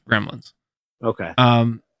one with Gremlins. Okay.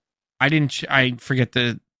 I didn't. I forgot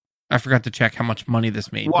to check how much money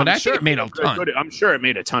this made, Well, but I'm I sure think it made a ton. I'm sure it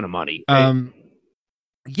made a ton of money.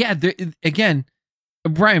 Yeah. Again,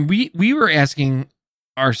 Brian, we were asking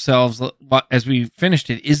ourselves as we finished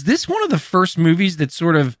it, is this one of the first movies that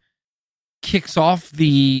sort of kicks off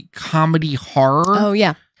the comedy horror Oh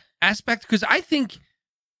yeah. aspect? Because I think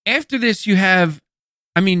after this you have,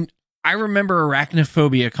 I mean, I remember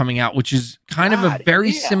Arachnophobia coming out, which is kind of a God, very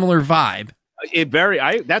yeah. similar vibe.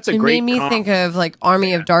 That's a It great. made me think of like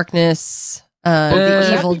Army of Darkness,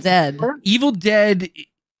 Evil Dead. Evil Dead.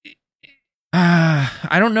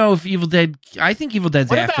 I don't know if Evil Dead. I think Evil Dead's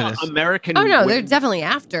What after about this. American? Oh no, they're Women? definitely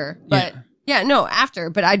after. But no, after.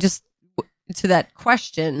 But I just to that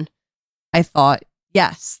question, I thought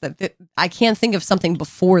yes that I can't think of something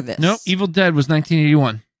before this. No, Evil Dead was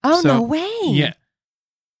 1981. Oh so, no way. Yeah.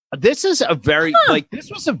 this is a very this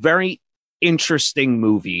was a very interesting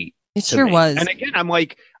movie. It to sure me. was. And again, I'm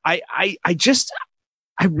like, I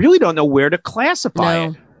really don't know where to classify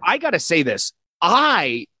it. I got to say this.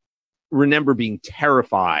 I remember being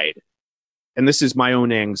terrified, and this is my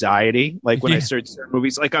own anxiety. Like when I search certain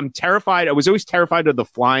movies, like I'm terrified. I was always terrified of the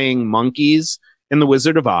flying monkeys in The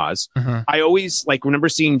Wizard of Oz. I always remember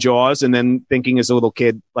seeing Jaws and then thinking as a little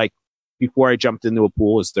kid, like before I jumped into a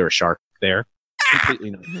pool, is there a shark there?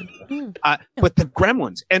 Completely not. But the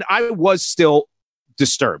Gremlins, and I was still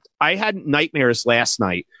disturbed. I had nightmares last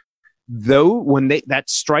night. Though when that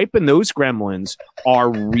Stripe and those Gremlins are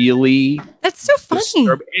really that's so funny,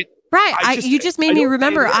 right? You just made me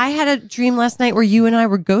remember. I had a dream last night where you and I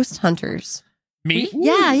were ghost hunters. Me?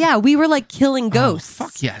 Yeah. We were like killing ghosts.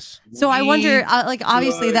 Fuck yes. So I wonder,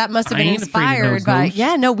 obviously that must have been inspired by.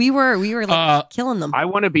 Yeah, no, we were like killing them. I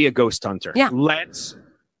want to be a ghost hunter. Yeah, let's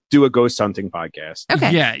do a ghost hunting podcast.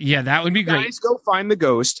 Okay. Yeah, that would be great. Guys, go find the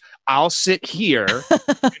ghost. I'll sit here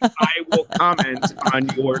and I will comment on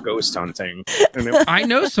your ghost hunting. I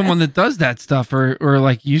know someone that does that stuff or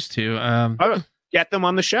like used to. Get them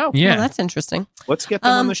on the show. Yeah. Well, that's interesting. Let's get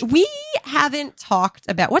them on the show. We haven't talked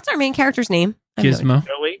about what's our main character's name? Gizmo.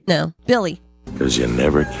 Billy? No, Billy. Because you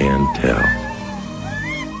never can tell.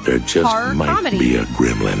 There just Horror might comedy. be a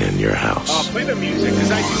gremlin in your house. Oh, play the music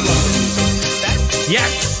because I do love the music.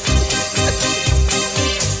 Yes.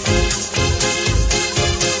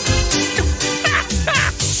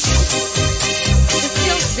 This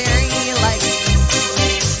feels very like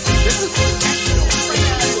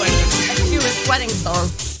a Jewish wedding song.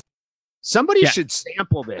 Somebody should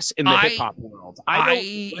sample this in the hip hop world. I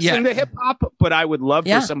don't listen to hip hop, but I would love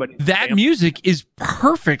for somebody to that sample. music is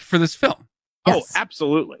perfect for this film. Yes. Oh,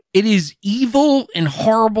 absolutely. It is evil and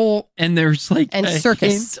horrible, and there's like And a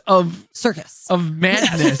circus. hint of Circus.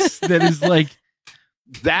 madness that is like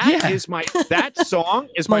that song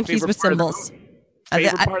is my Monkeys favorite with part cymbals. of the movie.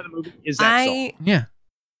 Favorite part of the movie is that song. Yeah.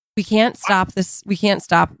 We can't stop this. We can't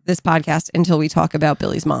stop this podcast until we talk about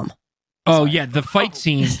Billy's mom. Oh yeah, the fight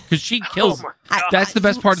scene because she kills. my That's the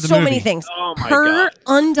best part of the so movie. many things. Oh my Her God.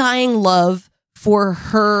 undying love for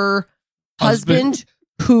her husband,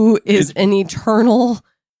 who is an eternal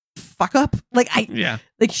fuck up. Like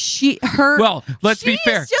Well, let's be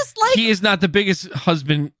fair. Just like He is not the biggest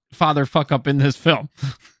father fuck up in this film.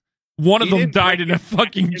 One of He them didn't died break in a his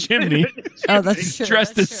fucking neck. chimney. Oh, that's true.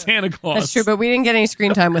 Dressed That's as true. Santa Claus. That's true, but we didn't get any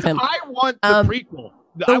screen time with him. I want the prequel.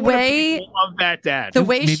 I want a prequel of that dad. The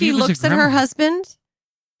way Maybe she it was a looks at her gremlin. husband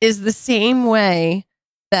is the same way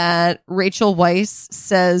that Rachel Weisz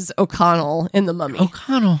says O'Connell in The Mummy.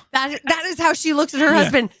 O'Connell. That is how she looks at her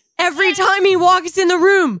husband every time he walks in the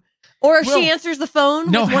room. Or if she answers the phone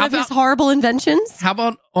with one of his horrible inventions. How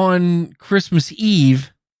about on Christmas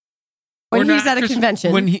Eve? When Or he's not at a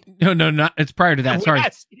convention. Not. It's prior to that. Sorry.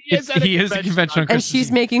 Yes, he is at a convention on And Christmas she's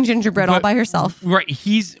Eve. making gingerbread all by herself. Right.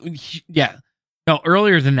 No,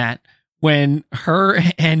 earlier than that, when her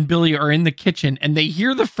and Billy are in the kitchen and they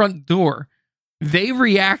hear the front door, they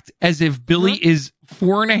react as if Billy is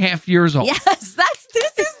 4.5 years old. Yes,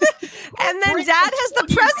 and then Dad has the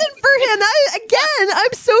present for him.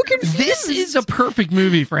 I'm so confused. This is a perfect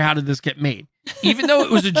movie for How Did This Get Made? Even though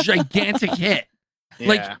it was a gigantic hit.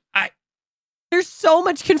 Yeah. There's so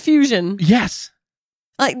much confusion. Yes.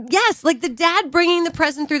 Like the dad bringing the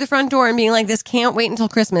present through the front door and being like, this can't wait until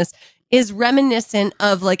Christmas is reminiscent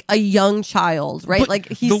of like a young child, right? But like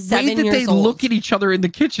he's the 7 way that years they old. look at each other in the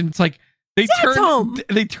kitchen, it's like they Dad's home.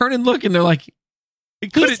 turn and look and they're like,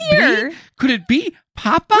 He's here. Could it be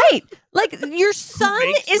Papa? Right. Like your son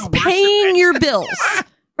makes is the worst paying your bills,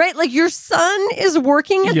 right? Like your son is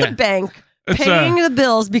working at the bank, It's, paying the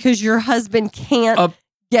bills because your husband can't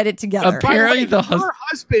get it together. Apparently her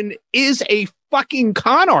husband is a fucking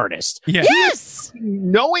con artist. Yeah. Yes.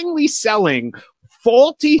 Knowingly selling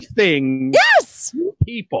faulty things Yes. to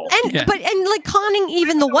people. And like conning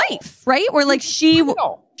even the wife, right? Where like she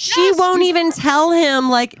won't even tell him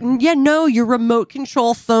like, yeah, no, your remote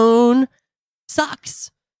control phone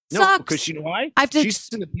sucks. No, because you know why? She's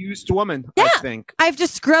an abused woman, I think. I have to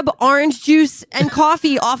scrub orange juice and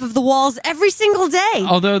coffee off of the walls every single day.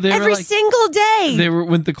 Although they every were like, single day. they were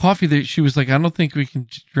with the coffee. She was like, I don't think we can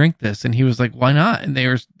drink this, and he was like, why not? And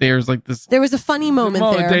there was like this. There was a funny moment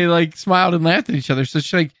there. They like smiled and laughed at each other. So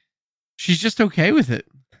she's just okay with it.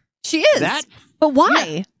 She is. But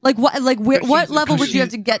why? Like what? Like what level would you have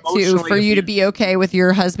to get to for you to be okay with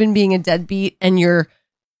your husband being a deadbeat and your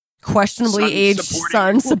questionably aged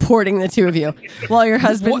son supporting the two of you while your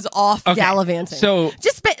husband's off gallivanting? So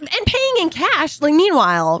and paying in cash. Like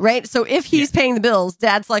meanwhile, right? So if he's paying the bills,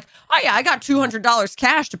 Dad's like, oh yeah, I got $200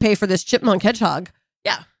 cash to pay for this chipmunk hedgehog.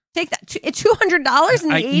 Yeah. Take that. $200 in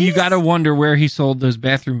the 80s? You got to wonder where he sold those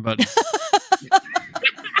bathroom buddies.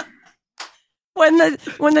 When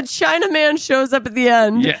the Chinaman shows up at the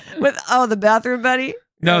end Yeah. with the bathroom buddy.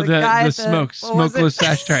 No, guy the at smokeless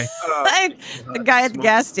ashtray. The guy at the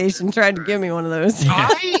gas station tried to give me one of those.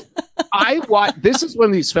 I watch. This is one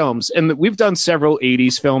of these films, and we've done several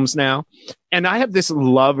 80s films now, and I have this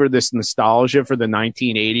love or this nostalgia for the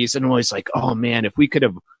 1980s, and I'm always like, oh man, if we could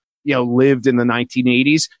have, lived in the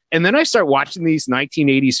 1980s. And then I start watching these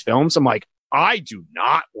 1980s films. I'm like, I do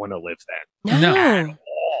not want to live then. No.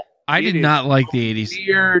 I did not like the 80s.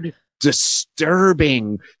 Weird,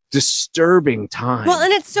 disturbing time. Well,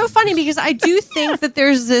 and it's so funny because I do think that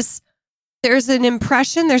there's an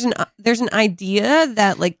impression, there's an idea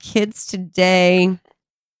that like kids today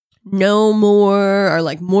know more, or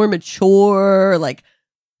like more mature, like,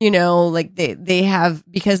 like they have,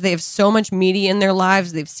 because they have so much media in their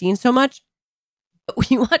lives, they've seen so much. But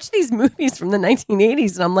we watch these movies from the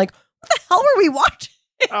 1980s and I'm like, what the hell were we watching?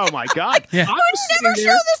 Oh my God. Yeah. I would never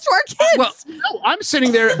show this to our kids. Well, no, I'm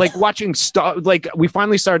sitting there like watching like we've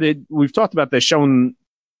talked about this, showing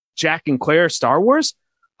Jack and Claire Star Wars.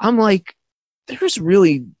 I'm like, there's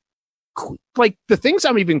really like the things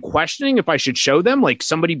I'm even questioning if I should show them, like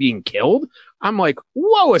somebody being killed. I'm like,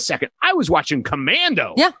 whoa, a second. I was watching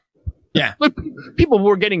Commando. Yeah. Yeah. Look, people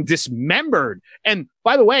were getting dismembered. And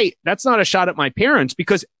by the way, that's not a shot at my parents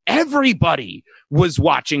because everybody was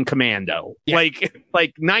watching Commando. Yeah.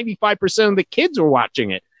 Like 95% of the kids were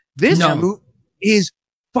watching it. This No. movie is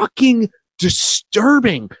fucking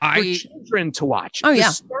disturbing for I- children to watch. Oh, yeah.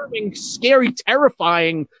 Disturbing, scary,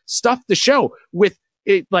 terrifying stuff to show with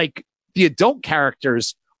it. Like the adult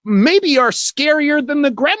characters maybe are scarier than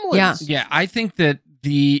the Gremlins. Yeah. Yeah, I think that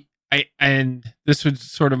and this was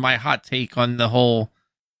sort of my hot take on the whole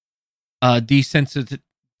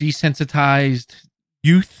desensitized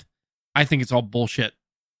youth. I think it's all bullshit.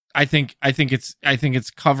 I think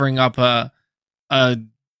it's covering up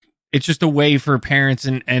it's just a way for parents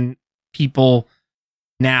and people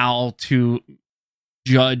now to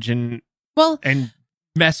judge and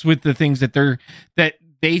mess with the things that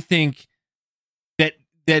they think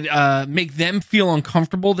that make them feel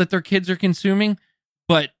uncomfortable that their kids are consuming,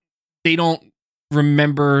 but they don't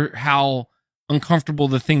remember how uncomfortable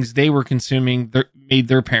the things they were consuming made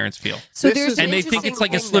their parents feel. So This there's is- an And they think interesting it's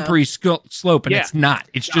like a thing, slippery slope, and Yeah. it's not.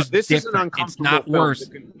 It's No, just this is an different. It's uncomfortable not film worse. to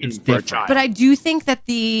consume It's for a different. child. But I do think that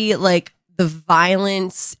the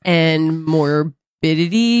violence and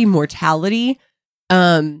mortality,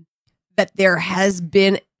 that there has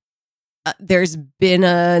been there's been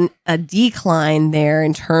a decline there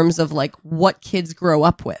in terms of like what kids grow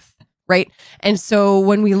up with, right? And so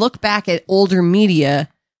when we look back at older media,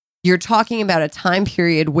 you're talking about a time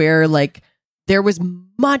period where like there was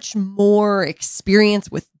much more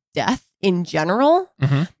experience with death in general.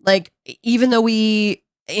 Mhm. Like even though we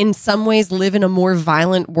in some ways live in a more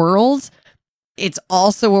violent world, it's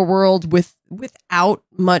also a world without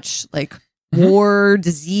much like war,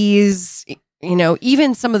 disease,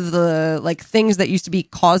 even some of the like things that used to be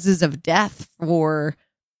causes of death for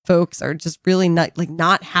folks are just really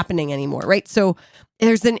not happening anymore, right? So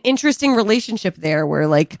there's an interesting relationship there where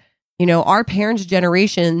like, our parents'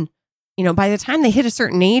 generation, by the time they hit a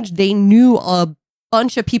certain age, they knew a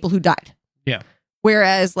bunch of people who died. Yeah.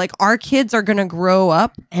 Whereas like our kids are going to grow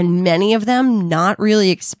up and many of them not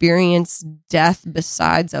really experience death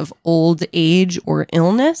besides of old age or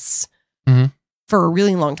illness Mhm. for a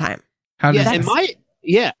really long time. How does Yeah, and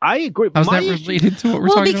I agree. how's My that issue- related to what we're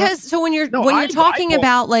Well, talking because so when you're No, when I- you're talking I-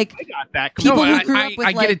 about like I got that. people about? who grew up with,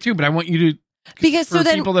 I get like- it too, but I want you to. Because for so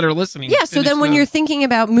then people that are listening. yeah, so finish then when the- you're thinking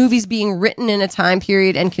about movies being written in a time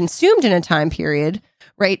period and consumed in a time period,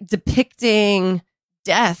 right, depicting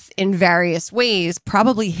death in various ways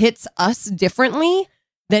probably hits us differently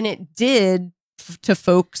than it did to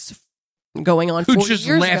folks going on who 40 just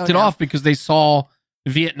years laughed ago it now. off because they saw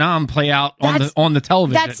Vietnam play out on the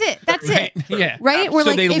television. That's it. That's Right? it. Yeah. Right? We're So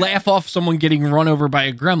like, they if- laugh off someone getting run over by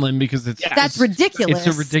a gremlin because it's That's ridiculous.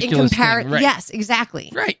 It's a ridiculous thing, right? Yes,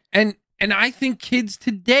 exactly. Right. And I think kids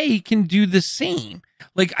today can do the same.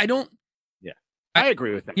 Like I don't. I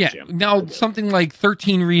agree with that, Yeah. Jim. Now something like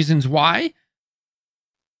 13 Reasons Why.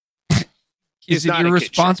 It's Is it not a kid show.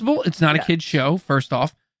 irresponsible? It's not Yeah. a kid show, first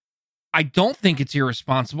off. I don't think it's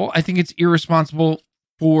irresponsible. I think it's irresponsible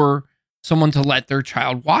for someone to let their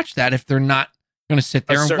child watch that if they're not going to sit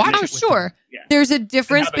there and certain watch age. it. Oh, with sure. them. Yeah. There's a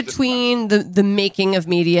difference have it between the making of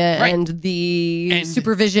media Right. and the And-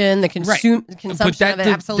 supervision, the consumption But that, of it.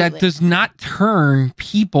 does, Absolutely. that does not turn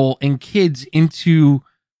people and kids into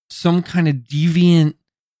some kind of deviant,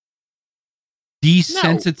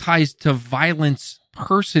 desensitized to violence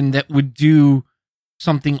person that would do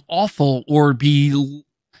something awful or be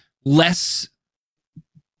less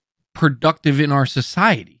productive in our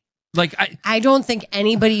society. Like I don't think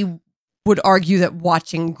anybody would argue that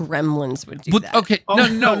watching Gremlins would do that. Okay,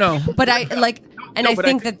 no. But I like, and I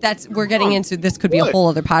think that's we're getting into this could be a whole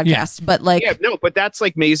other podcast. But like, but that's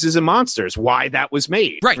like Mazes and Monsters. Why that was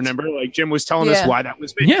made, right? Remember, like Jim was telling us why that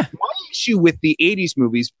was made. Yeah. My issue with the '80s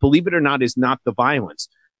movies, believe it or not, is not the violence.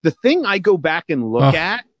 The thing I go back and look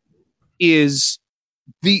at is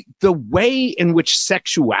the way in which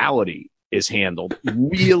sexuality is handled,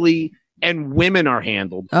 really, and women are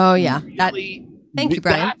handled. Oh yeah, really, thank you,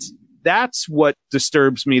 Brian. That's what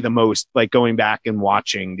disturbs me the most. Like going back and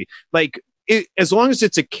watching as long as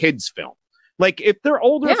it's a kid's film. Like if they're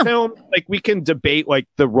older films, like we can debate like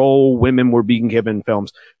the role women were being given in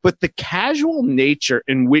films, but the casual nature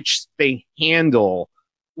in which they handle,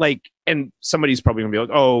 like, and somebody's probably gonna be like,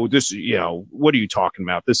 oh, this, what are you talking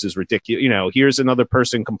about? This is ridiculous. Here's another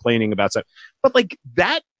person complaining about stuff. But like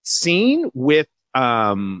that scene with,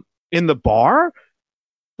 in the bar,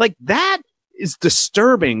 like that is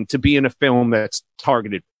disturbing to be in a film that's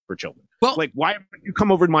targeted for children. Well, like, why haven't you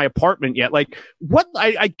come over to my apartment yet? Like, what?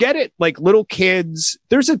 I get it. Like, little kids,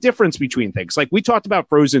 there's a difference between things. Like, we talked about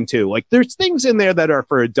Frozen 2. Like, there's things in there that are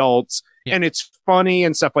for adults, and it's funny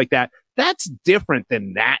and stuff like that. That's different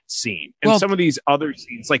than that scene. And some of these other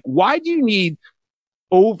scenes, like, why do you need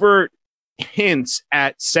overt hints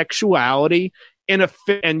at sexuality in a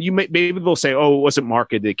film? And maybe they'll say, oh, it wasn't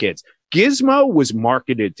marketed to kids. Gizmo was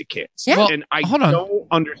marketed to kids. Yeah. And I don't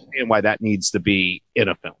understand why that needs to be in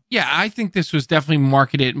a film. Yeah, I think this was definitely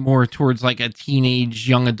marketed more towards like a teenage,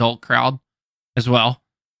 young adult crowd as well.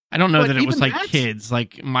 I don't know that it was like kids,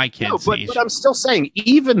 like my kids' age. But I'm still saying,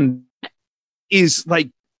 even is like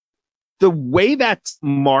the way that's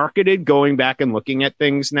marketed, going back and looking at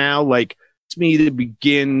things now, like, it's me to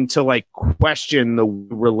begin to like question the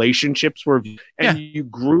relationships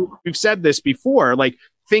you've said this before, like,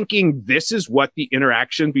 thinking this is what the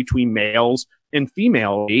interaction between males and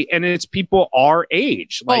female, and it's people our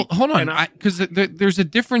age. Like, well, hold on, because there's a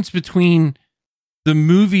difference between the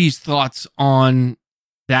movie's thoughts on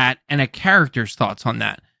that and a character's thoughts on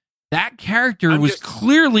that. That character was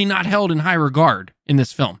clearly not held in high regard in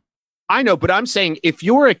this film. I know, but I'm saying if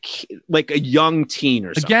you're a young teen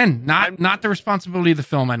or something, again, not the responsibility of the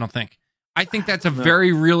film. I don't think. I think that's a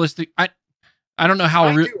very realistic. I don't know how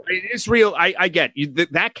it is real. I get you.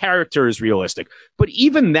 That character is realistic, but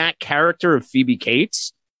even that character of Phoebe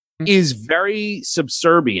Cates is very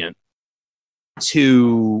subservient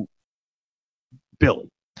to Billy.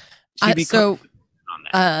 Not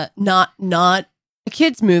a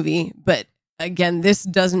kid's movie, but again, this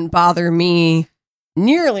doesn't bother me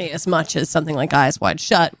nearly as much as something like Eyes Wide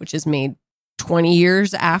Shut, which is made 20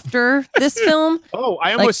 years after this film. Oh,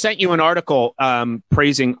 I almost sent you an article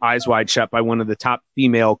praising Eyes Wide Shut by one of the top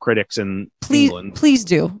female critics in England. Please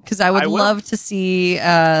do, because I would love to see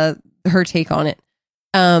her take on it.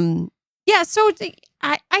 So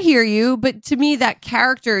I hear you, but to me, that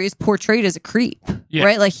character is portrayed as a creep,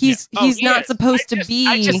 right? Like he's not supposed to be.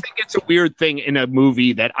 I just think it's a weird thing in a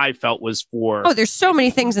movie that I felt was for. Oh, there's so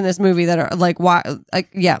many things in this movie that are like, why?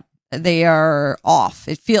 They are off.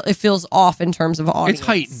 It feels off in terms of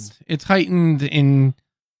audience. It's heightened in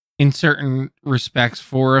certain respects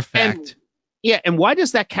for effect. And why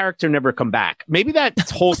does that character never come back? Maybe that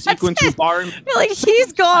whole sequence with Barn. Like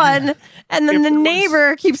he's gone, and then the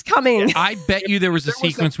neighbor keeps coming. I bet you there was a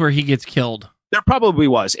sequence where he gets killed. There probably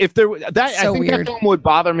was. If there I think that film would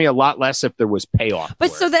bother me a lot less if there was payoff.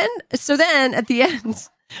 But so then at the end,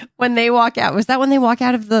 when they walk out, was that when they walk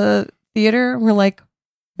out of the theater? We're like,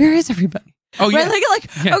 where is everybody? Oh yeah. Right?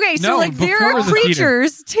 Okay, so there are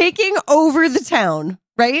creatures taking over the town,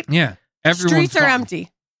 right? Yeah. Streets are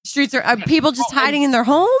empty. Streets are people just hiding in their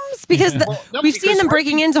homes because we've seen them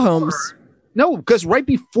breaking into homes. No, because right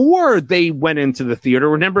before they went into the theater,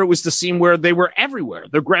 remember it was the scene where they were everywhere.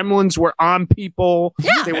 The gremlins were on people.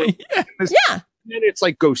 Yeah. They were And it's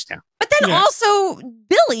like Ghost Town. But then also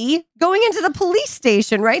Billy going into the police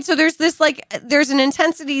station, right? So there's this there's an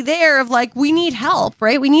intensity there of like, we need help,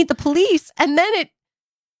 right? We need the police. And then it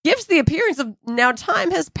gives the appearance of now time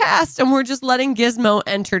has passed and we're just letting Gizmo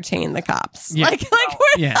entertain the cops. Yeah.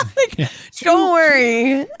 Don't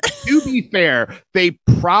worry. To be fair, they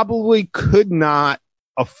probably could not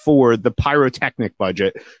afford the pyrotechnic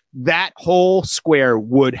budget. That whole square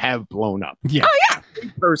would have blown up. Yeah. Oh yeah.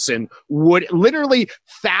 Person would literally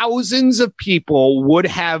thousands of people would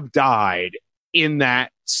have died in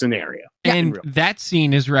that scenario. And that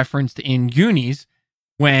scene is referenced in Goonies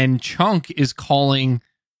when Chunk is calling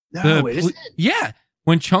when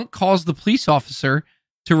when Chunk calls the police officer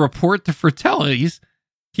to report the Fratellis,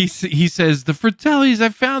 he says, "The Fratellis, I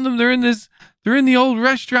found them. They're in the old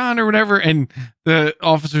restaurant or whatever." And the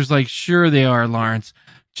officer's like, "Sure they are, Lawrence.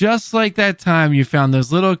 Just like that time you found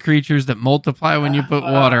those little creatures that multiply when you put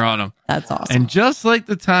water on them. That's awesome. And just like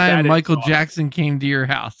the time Michael awesome. Jackson came to your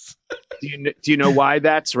house." Do you know why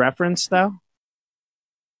that's referenced though?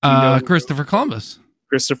 Christopher Columbus.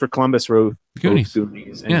 Christopher Columbus wrote Goonies.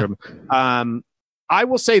 Goonies and Yeah. Gremlins. I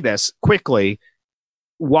will say this quickly: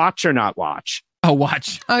 watch or not watch. Oh,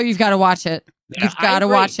 watch. Oh, you've got to watch it. Yeah, You've got I to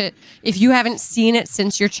agree. watch it. If you haven't seen it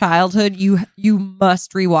since your childhood, you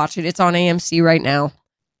must rewatch it. It's on AMC right now.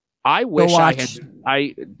 I wish I watch.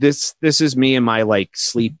 had. This is me in my like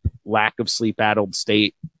lack of sleep addled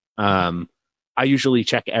state. I usually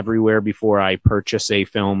check everywhere before I purchase a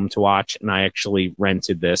film to watch, and I actually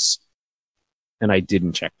rented this, and I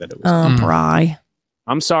didn't check that it was. Mm. Bri.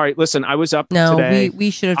 I'm sorry. Listen, I was up No, today. we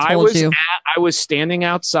should have I told was you. I was standing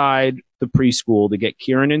outside the preschool to get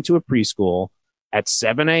Kieran into a preschool at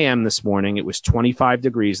 7 a.m. this morning. It was 25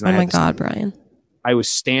 degrees, and Oh I my had to God, Brian. I was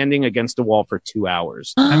standing against a wall for 2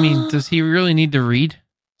 hours. I mean, does he really need to read?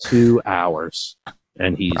 2 hours,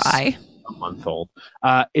 and he's Bri. a month old.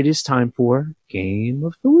 It is time for Game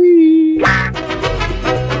of the Week.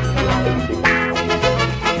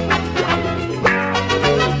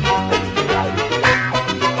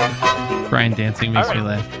 Brian dancing makes me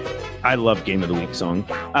laugh. I love Game of the Week song.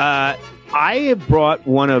 I have brought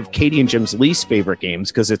one of Katie and Jim's least favorite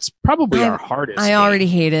games because it's probably our hardest. I game. already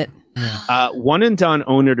hate it. One and done,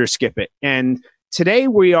 own it or skip it. And today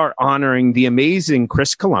we are honoring the amazing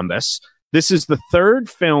Chris Columbus. This is the third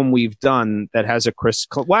film we've done that has a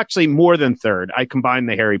well, actually more than third. I combined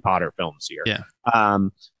the Harry Potter films here. Yeah.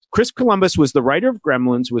 Chris Columbus was the writer of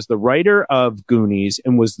Gremlins, was the writer of Goonies,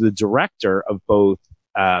 and was the director of both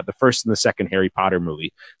the first and the second Harry Potter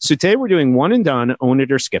movie. So today we're doing one and done, own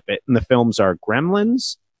it or skip it. And the films are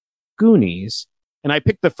Gremlins, Goonies, and I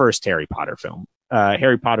picked the first Harry Potter film,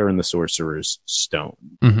 Harry Potter and the Sorcerer's Stone.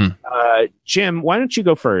 Mm-hmm. Jim, why don't you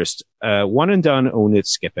go first? One and done, own it,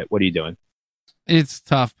 skip it. What are you doing? It's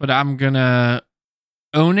tough, but I'm going to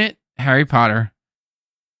own it, Harry Potter,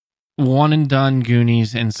 one and done,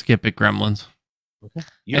 Goonies, and skip it, Gremlins.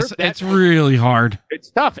 It's really hard. It's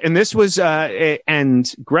tough. And this was, and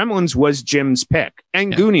Gremlins was Jim's pick,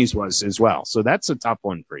 and Goonies was as well. So that's a tough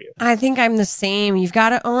one for you. I think I'm the same. You've got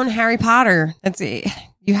to own Harry Potter. That's it.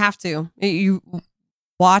 You have to. You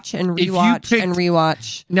watch and rewatch and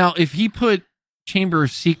rewatch. Now, if he put Chamber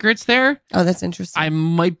of Secrets there, oh, that's interesting. I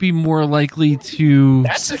might be more likely to.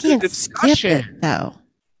 That's a You can't good skip discussion. it though.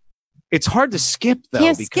 It's hard to skip though.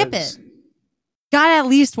 Can't skip it. Gotta at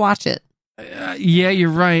least watch it. Yeah, you're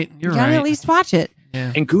right. You're You gotta right. at least watch it.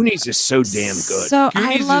 Yeah. And Goonies is so damn good. So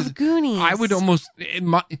I Goonies love is- Goonies. I would almost.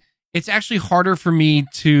 It's actually harder for me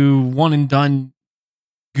to one and done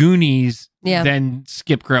Goonies than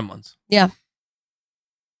skip Gremlins. Yeah.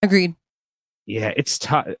 Agreed. Yeah, it's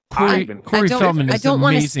tough. Corey Feldman I is don't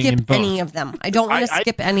want to amazing skip in both. any of them. I don't want to I-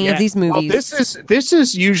 skip any yeah. of these Well, movies. this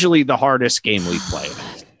is usually the hardest game we play.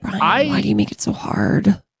 Brian, why do you make it so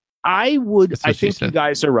hard? I think you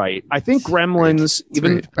guys are right. I think Gremlins, It's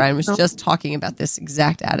even rude. Brian was just talking about this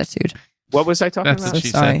exact attitude. what was I talking That's about? what she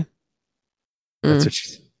Sorry. said. That's what she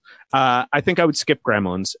said. I think I would skip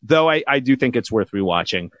Gremlins, though I do think it's worth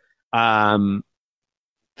rewatching.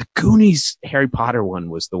 The Goonies Harry Potter one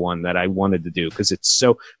was the one that I wanted to do because it's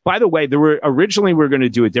so. By the way, we were going to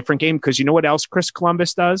do a different game because you know what else Chris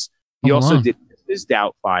Columbus does? He Home also Alone. did his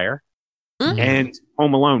Doubtfire Mm. and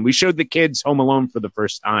Home Alone. We showed the kids Home Alone for the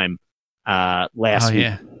first time last Oh, week.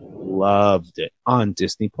 yeah. Loved it on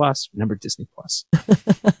Disney Plus. Remember Disney Plus?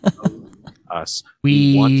 Us.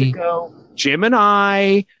 We want to go. Jim and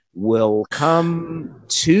I will come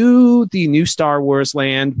to the new Star Wars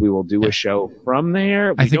land. We will do a show from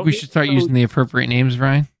there. I think we should start using the appropriate names,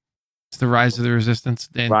 Ryan. It's the Rise of the Resistance.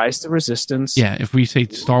 And Rise to Resistance. yeah, if we say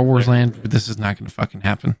Star Wars Land, this is not going to fucking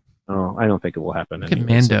happen. Oh, I don't think it will happen. Look at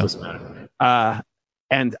anyway, so it Mando. doesn't matter.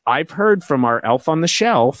 And I've heard from our elf on the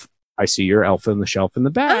shelf. I see your elf on the shelf in the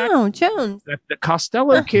back. Oh, Jones. That the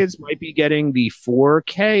Costello kids might be getting the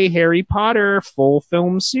 4K Harry Potter full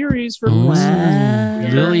film series for Ooh. Wow.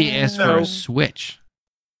 Lily asked for a So- Switch.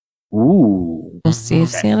 Ooh. We'll see if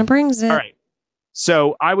Okay. Santa brings it. All right.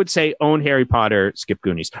 So I would say own Harry Potter, skip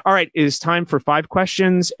Goonies. All right. It is time for 5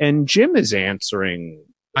 questions, and Jim is answering.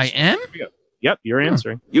 I am? Yep, you're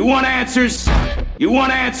answering. You want answers? You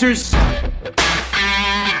want answers?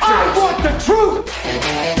 I want the truth!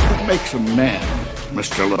 What makes a man,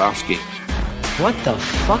 Mr. Lebowski? What the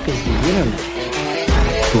fuck is the internet?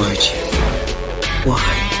 Why, Jim?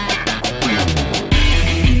 Why?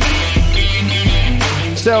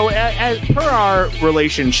 So, as per our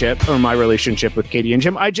relationship, or my relationship with Katie and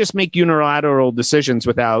Jim, I just make unilateral decisions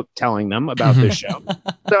without telling them about this show.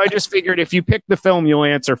 So I just figured if you pick the film, you'll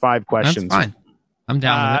answer 5 questions. That's fine. I'm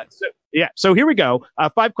down with it. So here we go.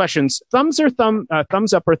 5 questions. Thumbs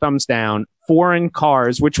up or thumbs down. Foreign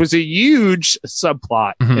cars, which was a huge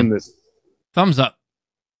subplot in this. Thumbs up.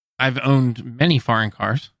 I've owned many foreign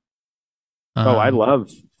cars. I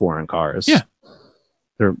love foreign cars. Yeah.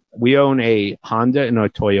 We own a Honda and a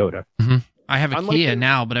Toyota. Mm-hmm. I have a Kia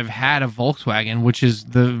now, but I've had a Volkswagen, which is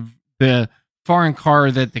the foreign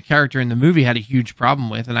car that the character in the movie had a huge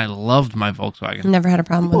problem with, and I loved my Volkswagen. Never had a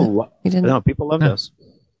problem with it. You didn't? No, people love this.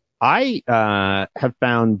 I have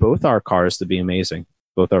found both our cars to be amazing.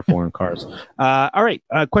 Both our foreign cars. All right.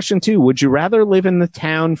 Question 2. Would you rather live in the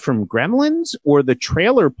town from Gremlins or the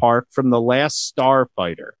trailer park from The Last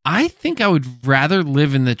Starfighter? I think I would rather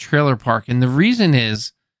live in the trailer park. And the reason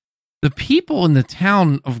is the people in the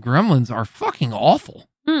town of Gremlins are fucking awful.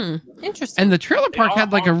 Interesting. And the trailer park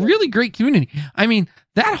had like a really great community. I mean,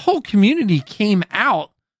 that whole community came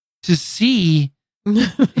out to see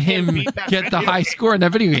him get the high score in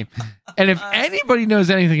that video game. And if anybody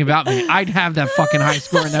knows anything about me, I'd have that fucking high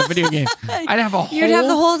score in that video game. I'd have You'd have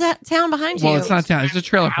the whole town behind you. Well, it's not town. It's a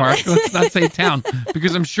trailer park. Let's not say town,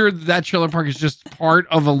 because I'm sure that trailer park is just part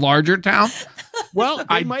of a larger town. Well,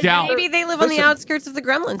 I doubt. Maybe they live on the outskirts of the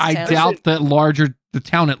Gremlins I town. doubt that the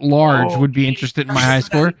town at large would be interested in my high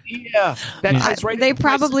score. Yeah, that's right. They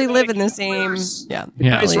probably live in the same. Yeah.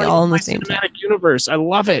 Probably right all in the my same town. cinematic universe. I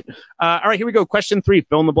love it. All right, here we go. Question 3,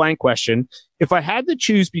 fill in the blank question. If I had to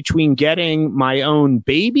choose between getting my own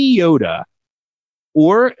Baby Yoda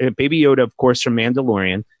or Baby Yoda, of course, from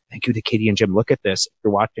Mandalorian. Thank you to Katie and Jim. Look at this. If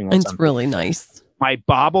you're watching. It's really nice. My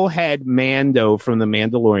bobblehead Mando from the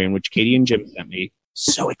Mandalorian, which Katie and Jim sent me.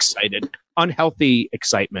 So excited. Unhealthy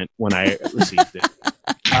excitement when I received it.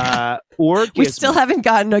 Or we still haven't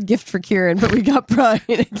gotten a gift for Kieran, but we got Brian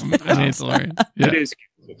a gift. Mandalorian. Yeah. It is.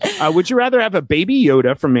 Would you rather have a Baby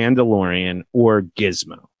Yoda from Mandalorian or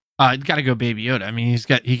Gizmo? Gotta go Baby Yoda. I mean,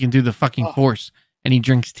 he can do the fucking Force, and he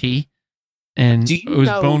drinks tea, and it was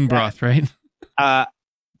bone broth, right?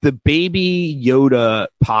 The Baby Yoda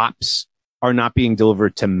pops are not being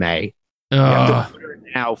delivered to May. You have to order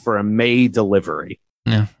now for a May delivery.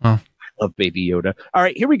 Yeah. Well. I love Baby Yoda. All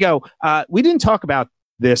right, here we go. We didn't talk about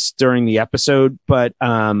this during the episode, but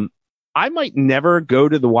I might never go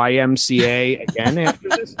to the YMCA again after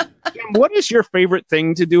this. Jim, what is your favorite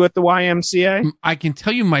thing to do at the YMCA? I can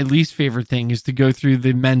tell you my least favorite thing is to go through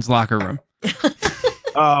the men's locker room.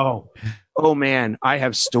 Oh man, I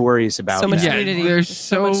have stories about so much that. nudity. There's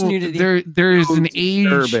so much nudity. There is an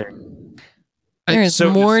age. There's so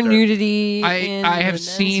more disturbing. nudity. I have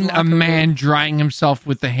seen a man drying himself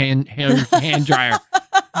with the hand dryer.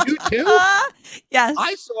 You too? Yes,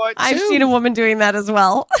 I saw it too. I've seen a woman doing that as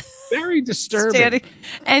well. Very disturbing.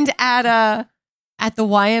 And at the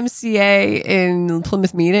YMCA in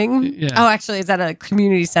Plymouth Meeting. Yeah. Oh, actually, it's at a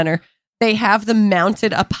community center. They have them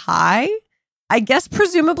mounted up high. I guess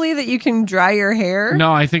presumably that you can dry your hair.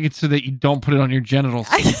 No, I think it's so that you don't put it on your genitals.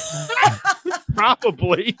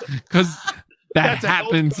 Probably. Because that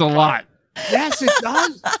happens a lot. Yes, it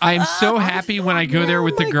does. I am so happy when I go there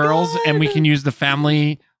with the girls and we can use the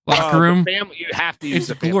family locker room. You have to use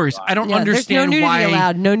It's glorious. I don't There's understand no nudity why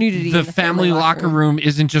allowed. No nudity. the in the family locker room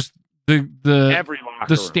isn't just Every the locker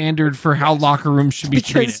room. standard for how locker rooms should be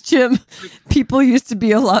Because treated. Jim, people used to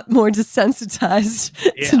be a lot more desensitized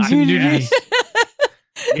to nudity.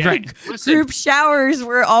 Yeah. Right. Listen, Group showers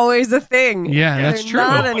were always a thing. Yeah, that's They're true.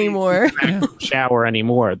 Not anymore. shower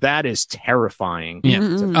anymore. That is terrifying. Yeah.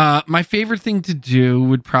 Mm-hmm. My favorite thing to do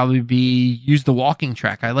would probably be use the walking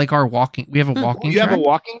track. I like our walking. We have a walking You track. have a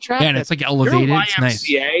walking track? Yeah, and it's like elevated. It's nice.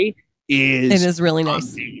 YMCA It is really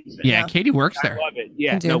nice. amazing. Yeah, Katie works I there. love it.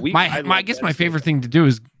 Yeah. I do. No, I guess my favorite thing to do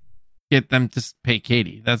is get them to pay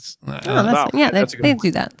Katie. That's that's a good they one.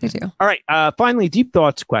 do that. They do. All right. Finally, deep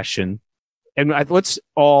thoughts question. And let's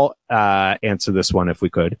all answer this one if we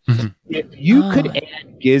could. Mhm. If you could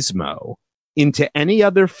add Gizmo into any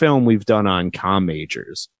other film we've done on Com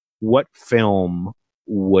Majors, what film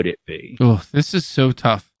would it be? Oh, this is so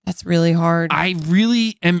tough. That's really hard. I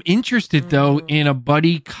really am interested though in a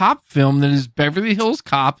buddy cop film that is Beverly Hills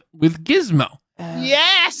Cop with Gizmo,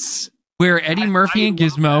 Yes. where Eddie Murphy and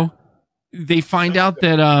Gizmo they find out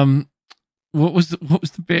that what was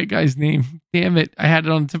the bad guy's name? Damn it, I had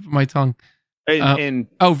it on the tip of my tongue. And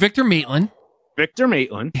Victor Maitland. Victor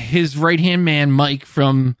Maitland. His right-hand man, Mike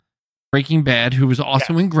from Breaking Bad, who was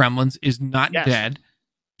also in Gremlins, is not Yes. dead.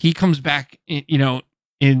 He comes back, in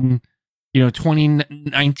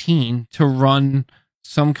 2019 to run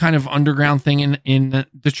some kind of underground thing in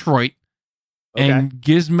Detroit. Okay. And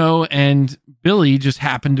Gizmo and Billy just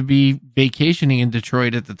happened to be vacationing in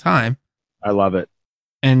Detroit at the time. I love it.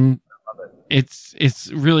 And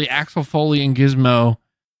it's really Axel Foley and Gizmo,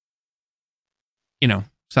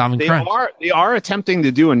 solving crimes. They are attempting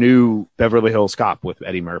to do a new Beverly Hills Cop with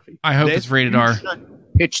Eddie Murphy. I hope it's rated R.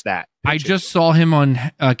 Pitch that. I just saw him on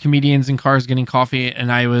Comedians in Cars Getting Coffee,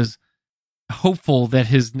 and I was hopeful that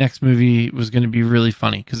his next movie was going to be really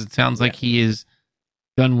funny because it sounds like he is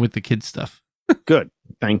done with the kid stuff. Good.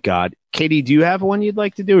 Thank God. Katie, do you have one you'd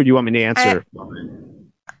like to do, or do you want me to answer?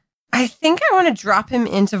 I think I want to drop him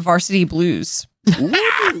into Varsity Blues.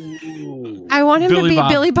 I want him to be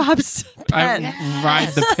Billy Bob's pet. I ride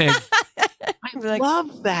the pig. I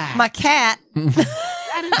love that. My cat.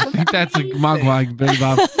 I think that's a Mogwai, Billy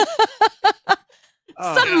Bob.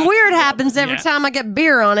 Something weird happens every time I get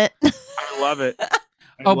beer on it. I love it.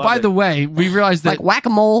 By the way, we realized that like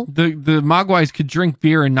whack-a-mole. The Mogwais could drink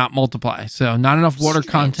beer and not multiply, so not enough water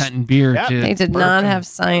content in beer. Yep. They did not have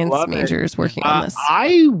science majors working on this.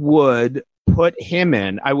 I would put him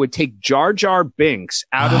in. I would take Jar Jar Binks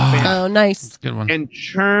out of Oh, nice. That's a good one. and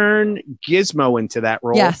turn Gizmo into that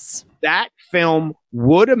role. Yes. That film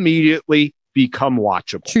would immediately become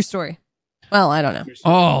watchable. True story. Well, I don't know.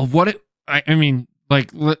 Oh, I mean,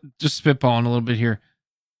 just spitballing a little bit here.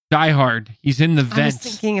 Die Hard. He's in the I was vents.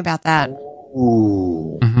 thinking about that.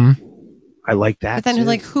 Ooh. Mm-hmm. I like that. But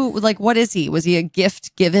then, too. what is he? Was he a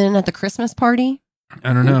gift given at the Christmas party?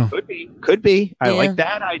 I don't know. Could be. I Yeah. like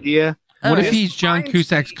that idea. What if This he's John reminds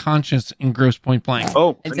Cusack's me- conscience in Gross Point Blank?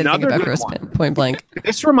 Oh, I did think another about good Gross one. Point Blank.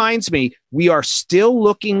 This reminds me, we are still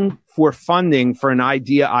looking for funding for an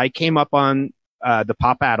idea I came up on the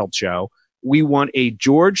Pop Addled show. We want a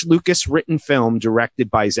George Lucas written film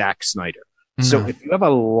directed by Zack Snyder. So if you have a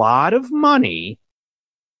lot of money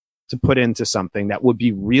to put into something that would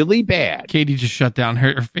be really bad. Katie just shut down.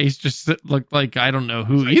 Her face just looked like I don't know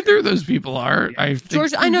who either of those people are.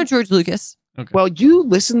 I know George Lucas. Okay. Well, you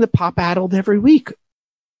listen to Pop Addled every week.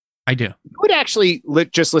 I do. You would actually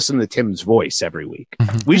just listen to Tim's voice every week.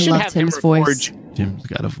 Mhm. We I should love have Tim's him voice. record Tim's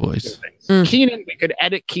got a voice. Keenan. We could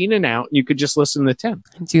edit Keenan out, and you could just listen to Tim.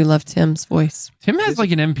 I do love Tim's voice. Tim has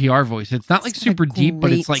like an NPR voice. It's not like It's got super a deep,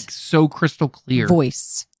 but it's great like so crystal clear.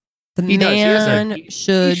 Voice. The He does. He has a- man he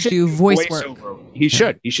should do voice work. voiceover. He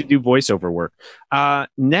should. He should do voiceover work.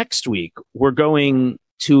 Next week, we're going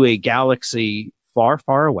to a galaxy far,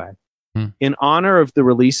 far away in honor of the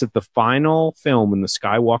release of the final film in the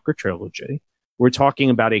Skywalker trilogy. We're talking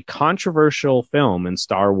about a controversial film in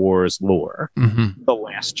Star Wars lore, Mm-hmm. The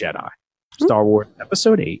Last Jedi, Star Wars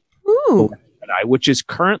Episode 8, Ooh. Jedi, which is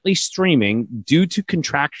currently streaming due to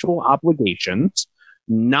contractual obligations,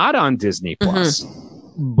 not on Disney Plus,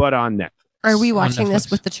 but on Netflix. Are we watching this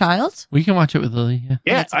Netflix. with the child? We can watch it with Lily. Yeah.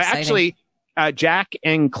 Yeah, That's exciting. actually, Jack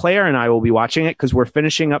and Claire and I will be watching it because we're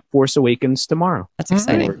finishing up Force Awakens tomorrow. That's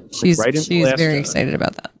exciting. We're She's right into she's Last very Jedi. excited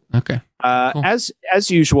about that. Okay. Cool.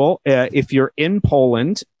 As usual, if you're in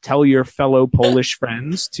Poland, tell your fellow Polish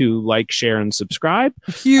friends to like, share, and subscribe.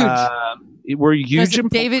 Huge. We're huge in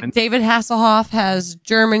David Poland. David Hasselhoff has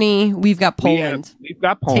Germany. We've got Poland. We've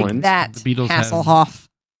got Take Poland. that, The Beatles have Hasselhoff.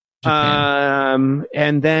 Japan.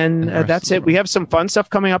 And then And the rest that's of the it. We have some fun stuff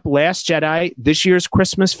coming up. Last Jedi, this year's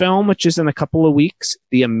Christmas film, which is in a couple of weeks.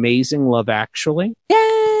 The Amazing Love Actually,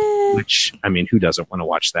 Yay! which, I mean, who doesn't want to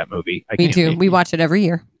watch that movie? I Me can't- too. We watch it every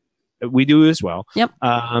year. We do as well. Yep.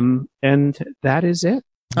 And that is it.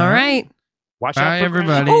 All right. Watch Bye, out for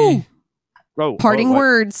everybody. Oh, Oh, parting what?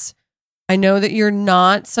 words. I know that you're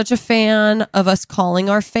not such a fan of us calling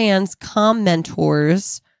our fans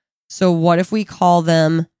commentors. So what if we call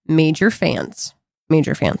them major fans?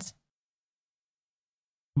 Major fans.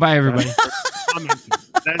 Bye, everybody.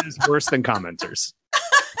 Commenters. That is worse than commenters.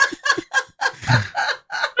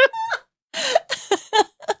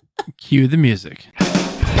 Cue the music.